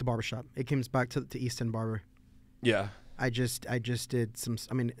the barbershop. It comes back to East End Barber. Yeah. I just did some,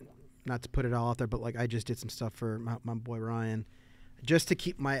 I mean, not to put it all out there, but like I just did some stuff for my boy Ryan just to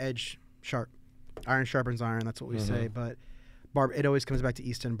keep my edge sharp. Iron sharpens iron, that's what we say. But it always comes back to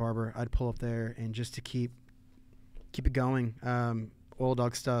East End Barber. I'd pull up there and just to keep it going. Oil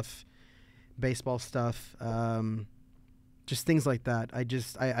dog stuff, baseball stuff, just things like that. I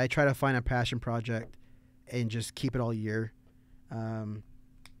try to find a passion project and just keep it all year.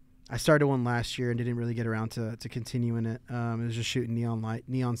 I started one last year and didn't really get around to continuing it. It was just shooting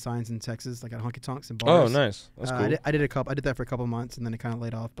neon signs in Texas, like at honky tonks and bars. Oh, nice. That's cool. I did that for a couple months and then it kind of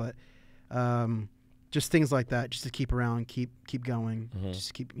laid off. But just things like that, just to keep around, keep going,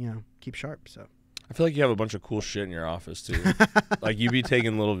 just keep sharp. So I feel like you have a bunch of cool shit in your office too. Like you be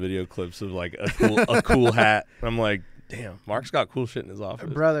taking little video clips of like a cool hat. I'm like, damn, Mark's got cool shit in his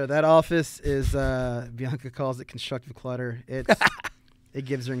office. Brother, that office is, Bianca calls it constructive clutter. It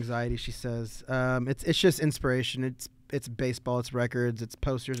gives her anxiety, she says. It's just inspiration. It's baseball, it's records, it's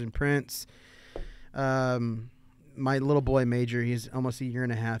posters and prints. My little boy, Major, he's almost a year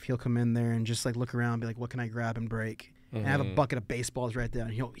and a half. He'll come in there and just like look around and be like, what can I grab and break? And I have a bucket of baseballs right there.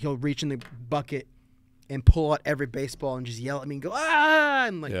 And he'll reach in the bucket and pull out every baseball and just yell at me and go, ah!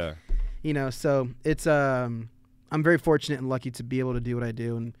 And like, so it's, I'm very fortunate and lucky to be able to do what I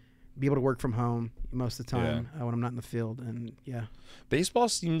do and be able to work from home most of the time when I'm not in the field. And baseball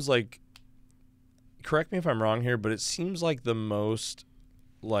seems like, correct me if I'm wrong here, but it seems like the most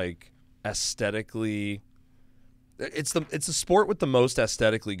like aesthetically. It's the sport with the most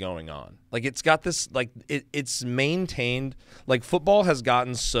aesthetically going on. Like it's got this like it's maintained. Like football has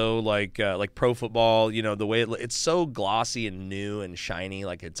gotten so like pro football, you know, the way it's so glossy and new and shiny,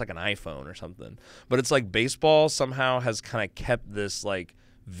 like it's like an iPhone or something. But it's like baseball somehow has kind of kept this like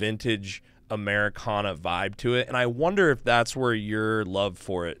vintage Americana vibe to it, and I wonder if that's where your love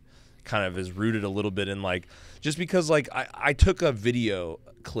for it kind of is rooted a little bit in, like, just because like I took a video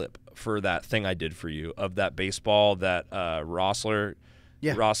clip for that thing I did for you of that baseball that Rosslers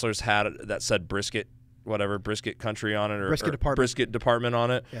had that said brisket country on it, or brisket department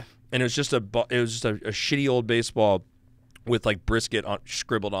on it. Yeah. And it was just a shitty old baseball with like brisket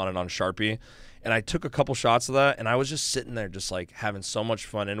scribbled on it on Sharpie. And I took a couple shots of that, and I was just sitting there just like having so much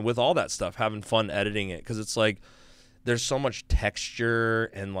fun, and with all that stuff having fun editing it, because it's like there's so much texture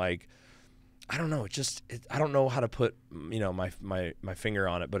and like I don't know, I don't know how to put, you know, my finger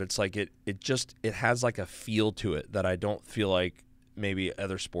on it, but it's like it has like a feel to it that I don't feel like maybe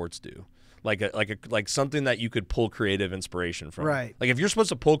other sports do. Like something that you could pull creative inspiration from. Right. Like if you're supposed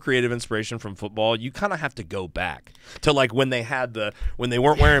to pull creative inspiration from football, you kind of have to go back to like when they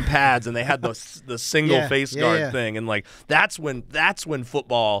weren't wearing pads and they had the single face guard thing, and like that's when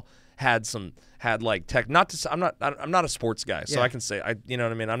football had like tech. I'm not a sports guy, so I can say you know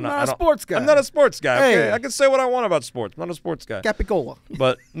what I mean. I'm not a sports guy. I'm not a sports guy. Hey. Okay? I can say what I want about sports. I'm not a sports guy. Capicola.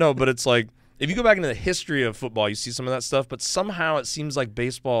 But it's like, if you go back into the history of football, you see some of that stuff, but somehow it seems like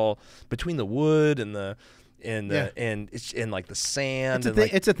baseball, between the wood and like the sand,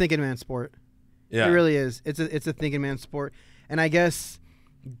 it's a thinking man sport. Yeah, it really is. It's a thinking man sport, and I guess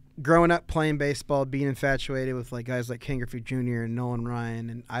growing up playing baseball, being infatuated with like guys like Ken Griffey Jr. and Nolan Ryan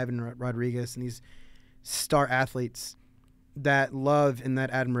and Ivan Rodriguez and these star athletes, that love and that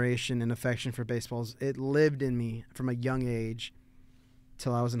admiration and affection for baseballs, it lived in me from a young age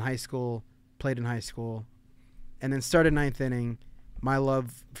till I was in high school. Played in high school, and then started ninth inning. My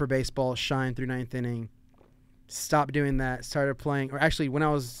love for baseball shined through ninth inning. Stopped doing that, started playing, or actually when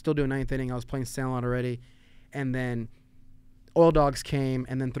I was still doing ninth inning, I was playing Sandlot already, and then Oil Dogs came,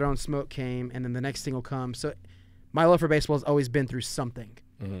 and then Throwing Smoke came, and then the next thing will come. So my love for baseball has always been through something,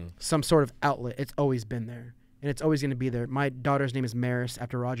 some sort of outlet. It's always been there, and it's always going to be there. My daughter's name is Maris,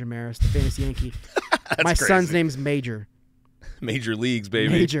 after Roger Maris, the famous Yankee. My son's name's Major. Major leagues,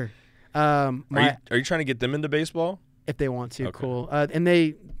 baby. Major. Are you trying to get them into baseball? If they want to, okay. Cool. And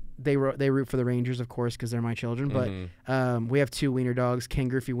they root for the Rangers, of course, because they're my children. But we have two wiener dogs: Ken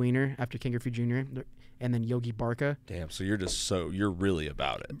Griffey Wiener, after Ken Griffey Jr., and then Yogi Barca. Damn. So you're really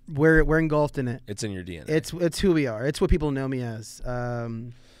about it. We're engulfed in it. It's in your DNA. It's who we are. It's what people know me as.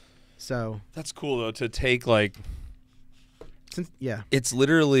 So that's cool though, to take like. Yeah. It's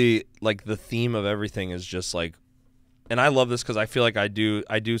literally like the theme of everything is just like. And I love this because I feel like I'm doing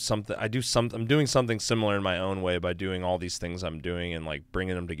something similar in my own way by doing all these things I'm doing and like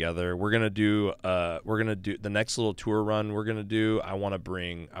bringing them together. We're gonna do the next little tour run we're gonna do. I want to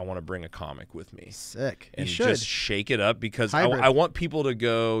bring a comic with me. Sick. And just shake it up, because I want people to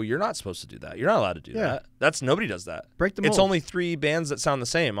go, you're not supposed to do that. You're not allowed to do that. Nobody does that. Break the mold. It's only 3 bands that sound the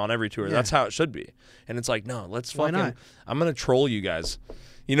same on every tour. Yeah. That's how it should be. And it's like, no, Why not? I'm gonna troll you guys.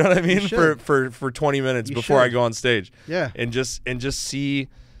 You know what I mean? For 20 minutes before I go on stage. Yeah. And just see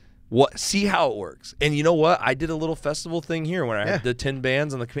how it works. And you know what? I did a little festival thing here when I had the 10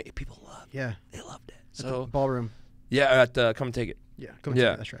 bands on the committee. People loved it. Yeah. They loved it. So ballroom. Yeah, at Come and Take It. Yeah, Come and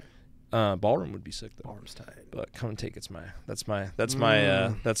Take It. That's right. Ballroom would be sick though. Ballroom's tight. But Come and Take It's that's my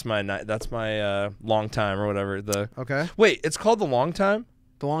long time or whatever. Okay. Wait, it's called The Long Time?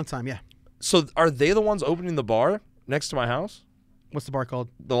 The Long Time, yeah. So are they the ones opening the bar next to my house? What's the bar called?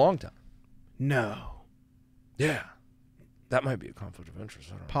 The Long Time. No. Yeah. That might be a conflict of interest.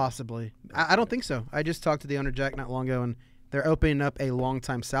 I don't know. Possibly. I don't think so. I just talked to the owner, Jack, not long ago, and they're opening up a Long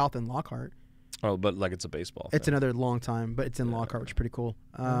Time South in Lockhart. Oh, but like it's a baseball thing. It's another Long Time, but it's in Lockhart, which is pretty cool.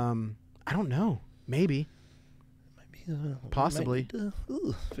 I don't know. Maybe. Possibly.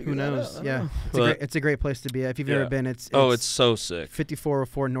 Who knows? Yeah, it's a great place to be at. If you've never been, it's so sick.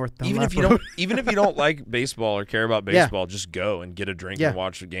 5404 North. Even if you don't like baseball or care about baseball, just go and get a drink and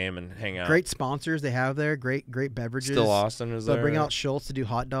watch the game and hang out. Great sponsors they have there. Great beverages. Still Austin is there. They'll bring out Schultz to do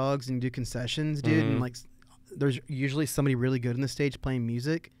hot dogs and do concessions, dude. And like, there's usually somebody really good on the stage playing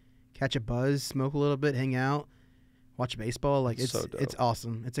music. Catch a buzz, smoke a little bit, hang out, watch baseball. Like it's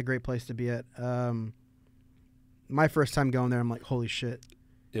awesome. It's a great place to be at. My first time going there, I'm like, holy shit.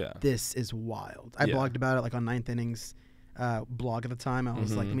 Yeah. This is wild. I blogged about it like on Ninth Innings. blog at the time. I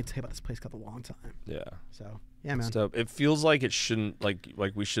was like, let me tell you about this place called The Long Time. Yeah. So yeah, man. Dope. It feels like it shouldn't like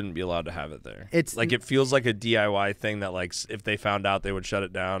we shouldn't be allowed to have it there. It's like it feels like a DIY thing that like if they found out they would shut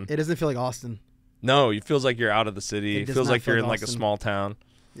it down. It doesn't feel like Austin. No, it feels like you're out of the city. It feels like you're in like a small town.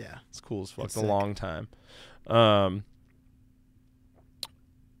 Yeah. It's cool as fuck. It's sick. A long time.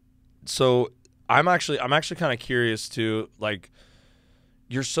 So I'm actually kind of curious too. Like,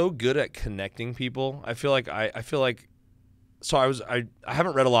 you're so good at connecting people. I feel like so I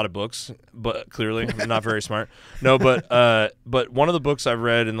haven't read a lot of books, but clearly I'm not very smart. No, but one of the books I've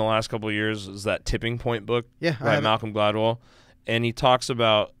read in the last couple of years is that Tipping Point book by Malcolm Gladwell, and he talks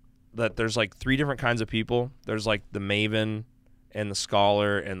about that there's like 3 different kinds of people. There's like the maven and the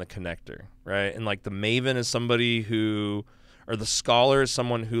scholar and the connector, right? And like the maven is somebody who, or the scholar is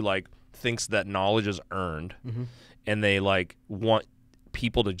someone who like thinks that knowledge is earned, and they like want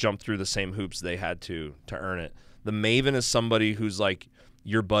people to jump through the same hoops they had to earn it. The maven is somebody who's like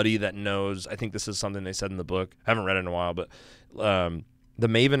your buddy that knows. I think this is something they said in the book. I haven't read it in a while, but the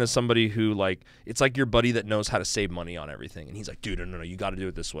maven is somebody who like, it's like your buddy that knows how to save money on everything. And he's like, dude, no, you got to do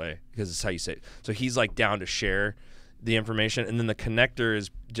it this way because it's how you save. So he's like down to share the information. And then the connector is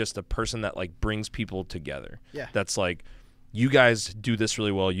just a person that like brings people together. Yeah. That's like, you guys do this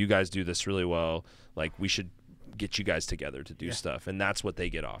really well. You guys do this really well. Like, we should get you guys together to do stuff, and that's what they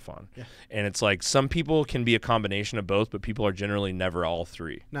get off on. And it's like some people can be a combination of both, but people are generally never all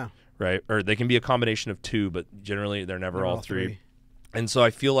 3. No. Right? Or they can be a combination of 2, but generally they're never all 3. And so I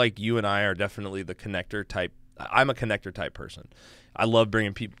feel like you and I are definitely the connector type. I'm a connector type person. I love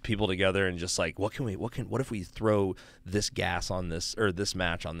bringing people together and just like, what if we throw this gas on this, or this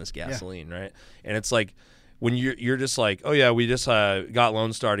match on this gasoline, right? And it's like when you're just like, oh yeah, we just got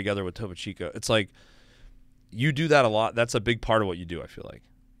Lone Star together with Topo Chico. It's like, you do that a lot. That's a big part of what you do, I feel like.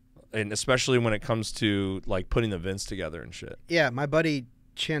 And especially when it comes to like putting the events together and shit. Yeah, my buddy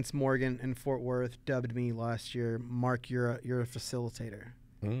Chance Morgan in Fort Worth dubbed me last year, Mark, you're a facilitator.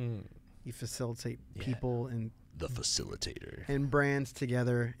 You facilitate people and the facilitator and brands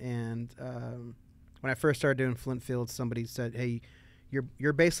together. And when I first started doing Flintfield, somebody said, hey,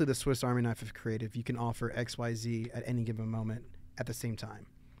 you're basically the Swiss Army knife of creative. You can offer XYZ at any given moment at the same time.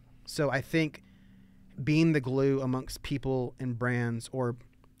 So I think being the glue amongst people and brands, or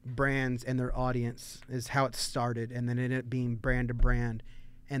brands and their audience, is how it started, and then it ended up being brand to brand,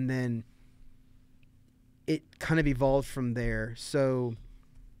 and then it kind of evolved from there. So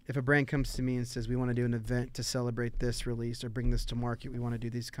if a brand comes to me and says, we want to do an event to celebrate this release or bring this to market, we want to do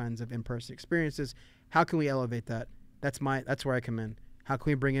these kinds of in-person experiences, how can we elevate that? That's where I come in. How can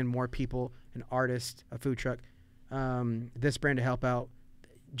we bring in more people, an artist, a food truck, this brand to help out?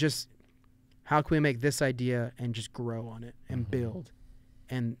 Just how can we make this idea and just grow on it and build?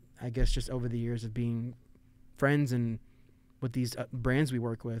 And I guess just over the years of being friends and with these brands we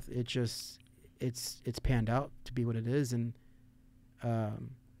work with, it's panned out to be what it is. And I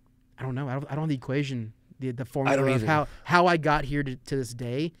don't know. I don't have the equation, the formula of how I got here to this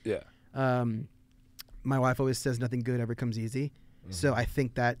day. Yeah. My wife always says nothing good ever comes easy. So I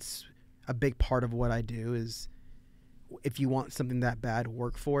think that's a big part of what I do is, if you want something that bad,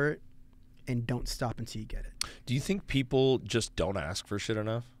 work for it. And don't stop until you get it. Do you think people just don't ask for shit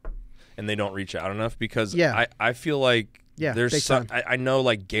enough, and they don't reach out enough? Because I feel like there's some, I know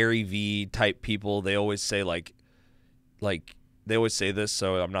like Gary V type people. They always say like they always say this.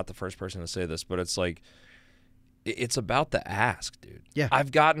 So I'm not the first person to say this, but it's like it's about the ask, dude. Yeah, I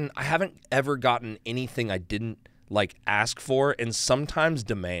haven't ever gotten anything I didn't like ask for, and sometimes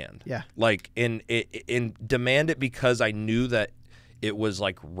demand. Yeah, like in demand it because I knew that it was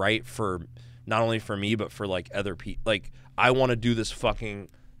like right for not only for me but for like other people. Like, I want to do this fucking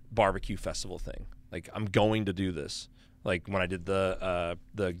barbecue festival thing. Like, I'm going to do this. Like when I did the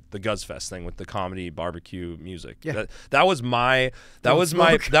Guz Fest thing with the comedy barbecue music. Yeah. That was my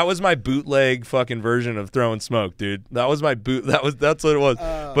bootleg fucking version of throwing smoke, dude. That was my that's what it was.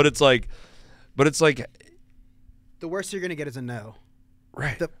 But it's like the worst you're gonna get is a no.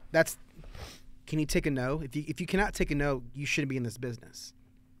 Right. Can you take a no? If you cannot take a no, you shouldn't be in this business.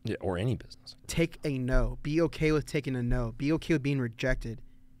 Yeah, or any business. Take a no. Be okay with taking a no. Be okay with being rejected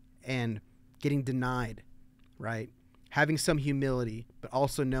and getting denied, right? Having some humility, but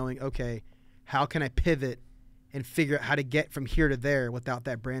also knowing, okay, how can I pivot and figure out how to get from here to there without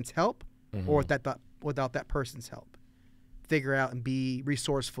that brand's help or without that person's help? Figure out and be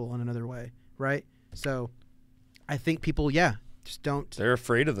resourceful in another way, right? So I think people, just don't. They're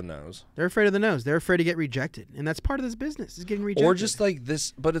afraid of the no's. They're afraid of the no's. They're afraid to get rejected. And that's part of this business, is getting rejected. Or just like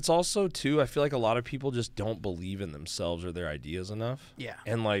this. But it's also, too, I feel like a lot of people just don't believe in themselves or their ideas enough. Yeah.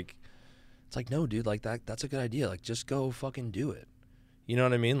 And like, It's like, no, dude, like that's a good idea. Like, just go fucking do it. You know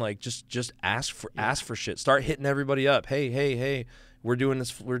what I mean? Like, just ask for shit. Start hitting everybody up. Hey, we're doing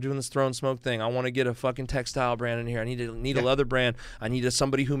this throw and smoke thing. I want to get a fucking textile brand in here. I need a leather brand. I need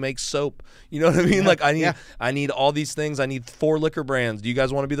somebody who makes soap. You know what I mean? Like, I need all these things. I need 4 liquor brands. Do you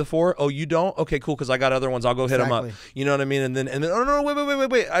guys want to be the 4? Oh, you don't? Okay, cool, because I got other ones. I'll go hit them up. You know what I mean? And then oh no,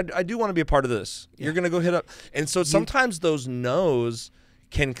 wait. I do want to be a part of this. You're gonna go hit up. And so sometimes those no's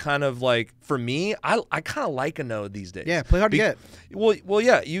can kind of like, for me, I kind of like a no these days. Yeah, play hard to get. Well,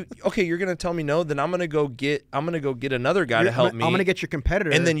 yeah. You're gonna tell me no, then I'm gonna go get another guy to help me. I'm gonna get your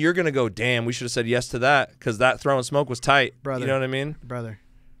competitor, and then you're gonna go, damn, we should have said yes to that because that throw and smoke was tight, brother. You know what I mean, brother?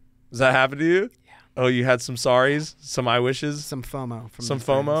 Does that happen to you? Yeah. Oh, you had some sorries, some I wishes, some FOMO, from some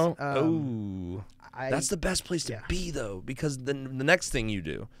FOMO. That's the best place to be though, because then the next thing you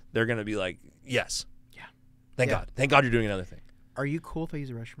do, they're gonna be like, yes, yeah, thank God you're doing another thing. Are you cool if I use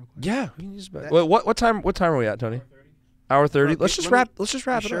the restroom real quick? Yeah, we can use the bathroom. What time are we at, Tony? Hour 30. Let's just wrap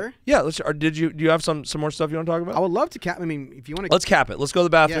it up. Yeah. Do you have some more stuff you want to talk about? I would love to cap. I mean, if you want to. Let's cap it. Let's go to the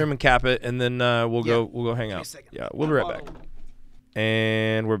bathroom and cap it, and then we'll go hang out. Yeah, we'll be right back.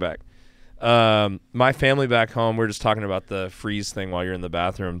 And we're back. My family back home. We're just talking about the freeze thing while you're in the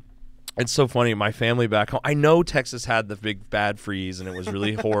bathroom. It's so funny. My family back home. I know Texas had the big bad freeze, and it was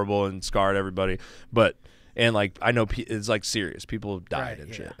really horrible and scarred everybody, but. And like, I know it's like serious. People have died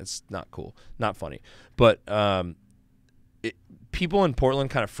and shit. It's not cool, not funny. But people in Portland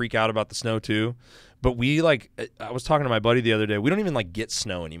kind of freak out about the snow too. But we I was talking to my buddy the other day. We don't even like get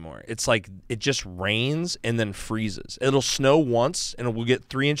snow anymore. It's like it just rains and then freezes. It'll snow once and we'll get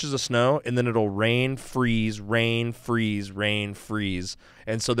 3 inches of snow, and then it'll rain, freeze, rain, freeze, rain, freeze.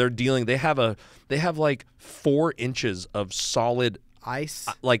 And so they have like 4 inches of solid ice,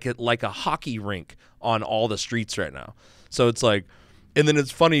 like a hockey rink on all the streets right now. So it's like, and then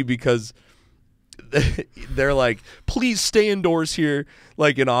it's funny because they're like, please stay indoors here,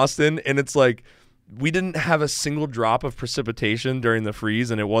 like in Austin, and it's like, we didn't have a single drop of precipitation during the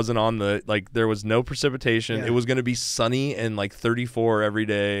freeze, and it wasn't on the, like, there was no precipitation. Yeah. It was going to be sunny and like 34 every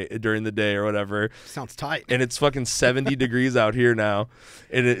day during the day or whatever. Sounds tight. And it's fucking 70 degrees out here now,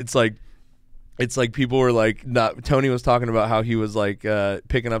 and it's like people were like, Tony was talking about how he was like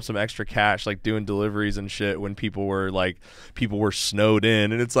picking up some extra cash, like doing deliveries and shit when people were snowed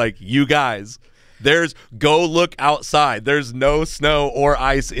in. And it's like, you guys, go look outside. There's no snow or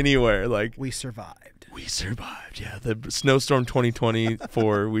ice anywhere. Like, we survived. Yeah. The snowstorm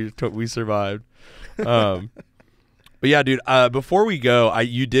 2024, we survived. But yeah, dude, before we go,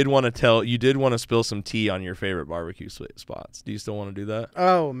 you did want to spill some tea on your favorite barbecue spots. Do you still want to do that?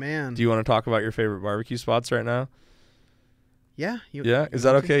 Oh, man. Do you want to talk about your favorite barbecue spots right now? Yeah. Is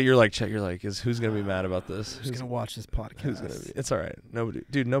that okay? You're like, who's going to be mad about this? Who's going to watch this podcast? Who's going to be? It's all right. Nobody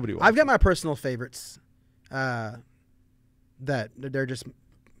watches. I've got my personal favorites that they're just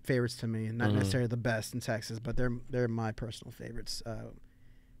favorites to me, and not necessarily the best in Texas, but they're my personal favorites.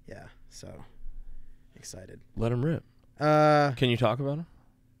 Yeah, so excited. Let them rip. Can you talk about them?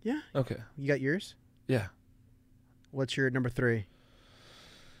 Yeah. Okay. You got yours? Yeah. What's your number 3?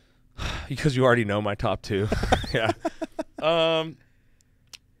 Because you already know my top 2. Yeah.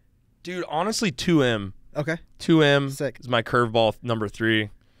 Dude, honestly, 2M. Okay. 2M Sick. is my curveball number 3.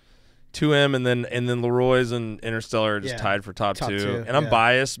 2M and then Leroy's and Interstellar are just tied for top 2. And I'm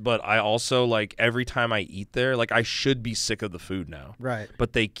biased, but I also, like, every time I eat there, like, I should be sick of the food now. Right.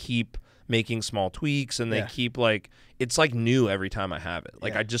 But they keep making small tweaks, and they keep, like, it's like new every time I have it.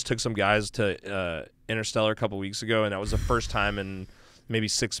 Like, I just took some guys to Interstellar a couple weeks ago, and that was the first time in maybe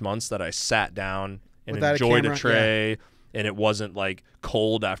 6 months that I sat down and enjoyed a tray, and it wasn't like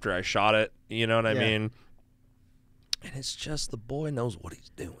cold after I shot it. You know what I mean? And it's just, the boy knows what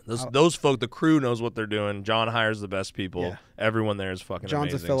he's doing. Those folk, the crew knows what they're doing. John hires the best people. Yeah. Everyone there is fucking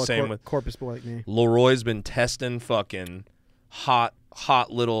John's amazing. John's a fellow Same with Corpus boy like me. Leroy's been testing fucking hot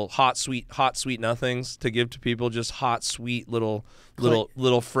sweet nothings to give to people, just hot sweet little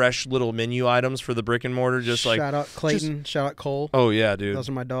fresh little menu items for the brick and mortar. Just like, shout out Clayton, shout out Cole. Oh yeah, dude, those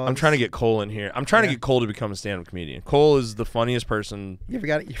are my dogs. I'm trying to get Cole in here. I'm trying to get Cole to become a stand-up comedian. Cole is the funniest person. You ever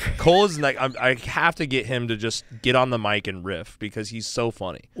got it? Cole is like, I have to get him to just get on the mic and riff because he's so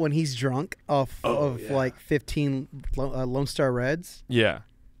funny when he's drunk off of like 15 Lone Star Reds. Yeah.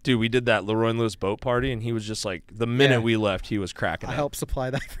 Dude, we did that Leroy and Lewis boat party, and he was just like, the minute we left, he was cracking up. I helped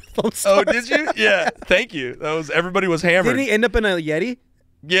supply that for Lone Star. Oh, did you? Yeah, thank you. Everybody was hammered. Didn't he end up in a Yeti?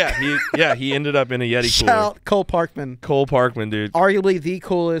 Yeah, he ended up in a Yeti Shout cooler. out Cole Parkman. Cole Parkman, dude. Arguably the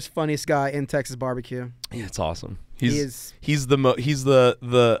coolest, funniest guy in Texas barbecue. Yeah, it's awesome. He's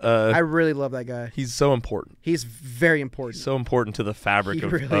I really love that guy. He's so important. He's very important. He's so important to the fabric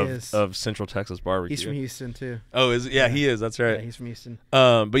of Central Texas barbecue. He's from Houston too. Oh, is it? Yeah, he is. That's right. Yeah, he's from Houston.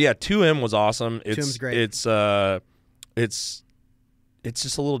 But yeah, 2M was awesome. 2M's great. It's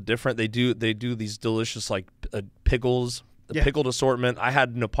just a little different. They do these delicious like pickles, pickled assortment. I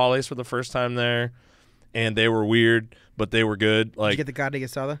had nopales for the first time there, and they were weird, but they were good. Like, did you get the carne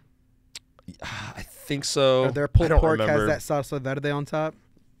asada? I think so. Their pulled pork has that salsa verde on top.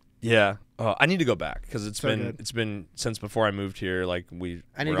 Yeah, I need to go back because it's been since before I moved here. Like I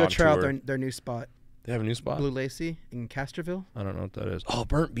need to go try out their new spot. They have a new spot? Blue Lacy in Castroville. I don't know what that is. Oh,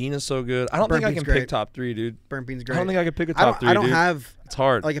 burnt bean is so good. I don't think I can pick top 3, dude. Burnt bean's great. I don't think I can pick a top 3, I don't dude. have. It's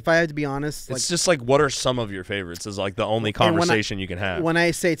hard. Like, if I had to be honest. It's just like, what are some of your favorites is like the only conversation you can have. When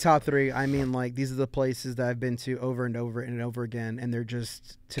I say top 3, I mean like these are the places that I've been to over and over and over again. And they're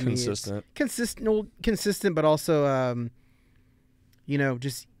just, to me, consistent, but also, you know,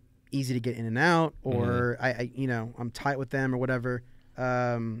 just easy to get in and out. Or I'm tight with them or whatever.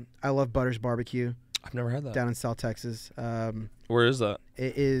 I love Butter's Barbecue. I've never had that. Down in South Texas. Where is that?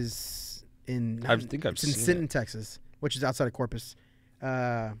 It is in. I think I've seen it. It's in Sinton, Texas, which is outside of Corpus.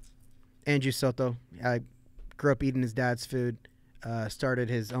 Andrew Soto. I grew up eating his dad's food.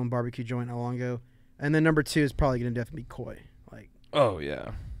 Started his own barbecue joint not long ago. And then number 2 is probably going to definitely be Koi. Like, oh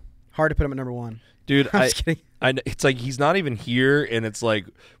yeah, hard to put him at number 1. Dude, I'm just kidding. It's like he's not even here, and it's like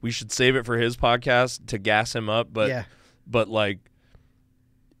we should save it for his podcast to gas him up. But yeah. But like,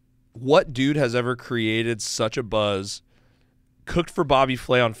 what dude has ever created such a buzz, cooked for Bobby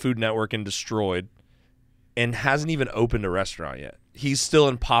Flay on Food Network and destroyed, and hasn't even opened a restaurant yet? He's still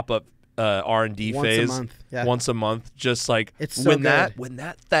in pop-up R&D phase. Once a month. Just like, it's so when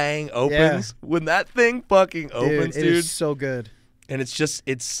that thing opens, when that thing fucking opens, dude. It is so good. And it's just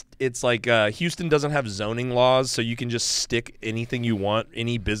it's like Houston doesn't have zoning laws, so you can just stick anything you want,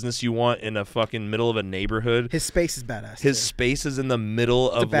 any business you want, in a fucking middle of a neighborhood. His space is badass. His space is in the middle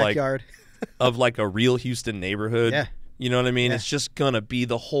of backyard. of like a real Houston neighborhood. Yeah. You know what I mean? Yeah. It's just gonna be,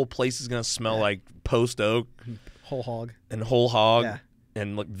 the whole place is gonna smell like post oak, whole hog, yeah.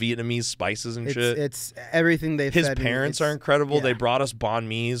 And like Vietnamese spices and shit. It's everything they've His fed parents me. are incredible. Yeah. They brought us banh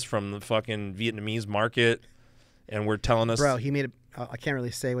mi's from the fucking Vietnamese market, and we're telling us. Bro, he made I can't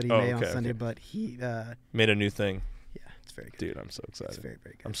really say what he made on Sunday, but he made a new thing. Yeah, it's very good. Dude, I'm so excited. It's very,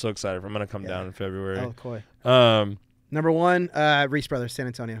 very good. I'm so excited. I'm gonna come down in February. Oh, Koi. Number 1, Reese Brothers, San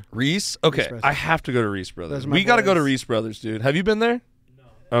Antonio. Reese? Okay, Reese I have to go to Reese Brothers. We got to go to Reese Brothers, dude. Have you been there?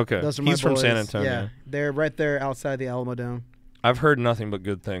 No. Okay. He's from San Antonio. Yeah, they're right there outside the Alamo Dome. I've heard nothing but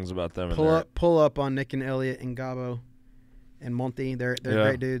good things about them. Pull up on Nick and Elliot and Gabo and Monty. They're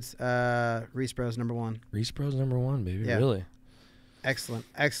great dudes. Reese Bros number 1. Reese Bros number 1, baby. Yeah. Really? Excellent.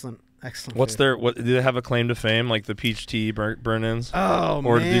 What's do they have a claim to fame like the peach tea burn-ins? Oh,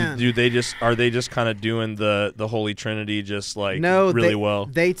 or man. are they just kind of doing the Holy Trinity just like well?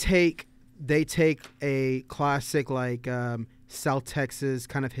 They take a classic like South Texas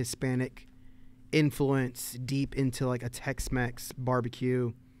kind of Hispanic influence deep into like a Tex-Mex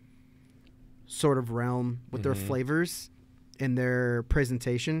barbecue sort of realm with their flavors and their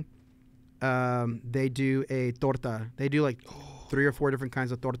presentation. They do a torta. They do like 3 or 4 different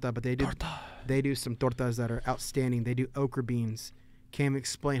kinds of torta, but they do some tortas that are outstanding. They do okra beans. Can't even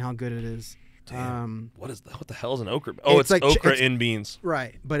explain how good it is. Damn. What the hell is an okra? Oh, it's like okra in beans.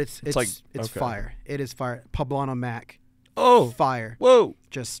 Right, but it's fire. It is fire. Poblano mac. Oh, fire. Whoa.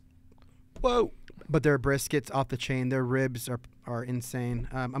 Just whoa. But their briskets off the chain. Their ribs are insane.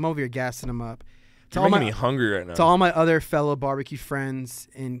 I'm over here gassing them up. You're making me hungry right now. To all my other fellow barbecue friends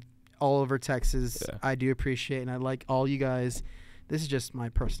in all over Texas, I do appreciate, and I like all you guys. This is just my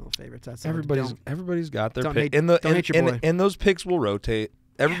personal favorites. That's everybody's got their pick. Don't hate your boy. And those picks will rotate.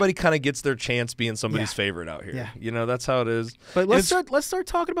 Everybody kind of gets their chance being somebody's favorite out here. Yeah. You know, that's how it is. But let's start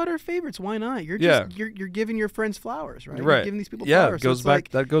talking about our favorites. Why not? You're giving your friends flowers, right? Right. You're giving these people flowers.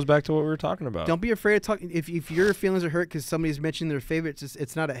 That goes back to what we were talking about. Don't be afraid of talking. If your feelings are hurt because somebody's mentioning their favorites,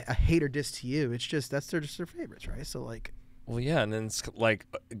 it's not a hate or diss to you. It's just just their favorites, right? So like. Well, yeah, and then it's like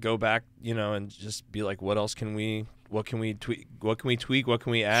go back, you know, and just be like, what can we tweak? What can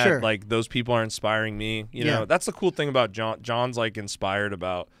we add? Sure. Like those people are inspiring me. You know, that's the cool thing about John. John's like inspired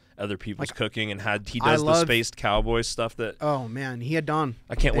about other people's cooking, and he does the Spaced Cowboy stuff. That oh man, he had Don.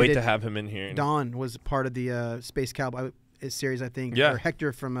 I can't wait to have him in here. Don was part of the Spaced Cowboy series, I think. Yeah, or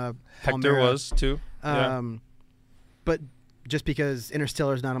Hector from Hector Palmyra. was too. But just because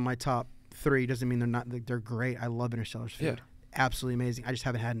Interstellar is not on my top 3 doesn't mean they're great. I love Interstellar's food. Yeah. Absolutely amazing. I just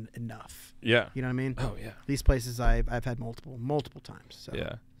haven't had enough. Yeah. You know what I mean? Oh yeah. These places I've had multiple times. So.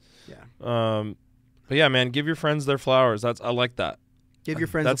 Yeah. Yeah. But yeah, man, give your friends their flowers. I like that. Give your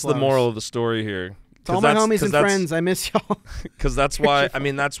friends. That's the moral of the story here. To all my homies and friends, I miss y'all. Because that's why. I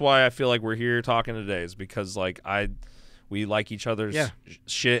mean, that's why I feel like we're here talking today. Is because like we like each other's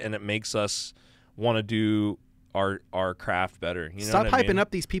shit, and it makes us want to do our craft better. You know Stop what I mean? hyping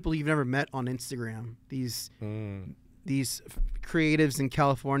up these people you've never met on Instagram. These creatives in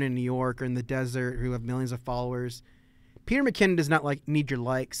California and New York or in the desert who have millions of followers. Peter McKinnon does not need your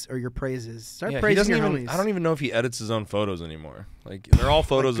likes or your praises. Start praising your homies. I don't even know if he edits his own photos anymore. Like they're all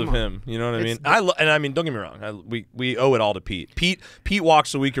photos of him. You know what I mean? And I mean, don't get me wrong. We owe it all to Pete. Pete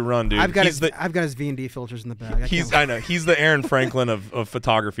walks so we can run, dude. I've got his V&D filters in the bag. I know he's the Aaron Franklin of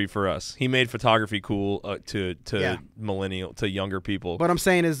photography for us. He made photography cool to younger people. What I'm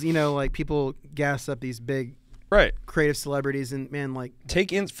saying is, like people gas up these big. Right, creative celebrities and man, like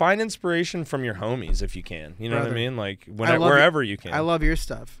find inspiration from your homies if you can. You know what I mean? Like wherever you can. I love your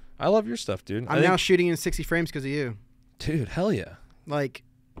stuff. I love your stuff, dude. I'm now shooting in 60 frames because of you, dude. Hell yeah! Like,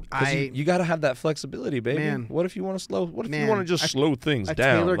 you got to have that flexibility, baby. Man, what if you want to slow? What if you want to just slow things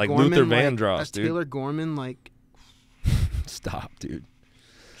down, like Gorman, Luther Vandross, dude? Taylor Gorman, like, stop, dude.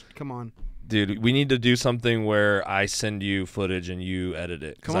 Come on. Dude, we need to do something where I send you footage and you edit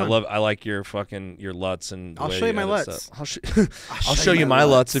it. Because I like your LUTs and. I'll show you my LUTs. I'll show you my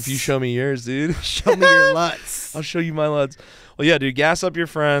LUTs if you show me yours, dude. Show me your LUTs. I'll show you my LUTs. Well, yeah, dude, gas up your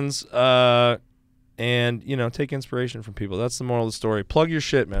friends, and take inspiration from people. That's the moral of the story. Plug your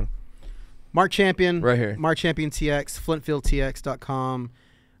shit, man. Mark Champion, right here. Mark Champion TX,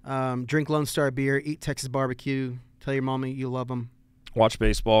 FlintfieldTX.com. Drink Lone Star beer. Eat Texas barbecue. Tell your mommy you love them. Watch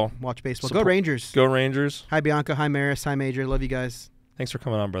baseball. Go Rangers. Go Rangers. Hi, Bianca. Hi, Maris. Hi, Major. Love you guys. Thanks for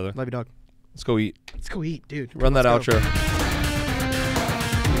coming on, brother. Love you, dog. Let's go eat. Let's go eat, dude. Run that outro.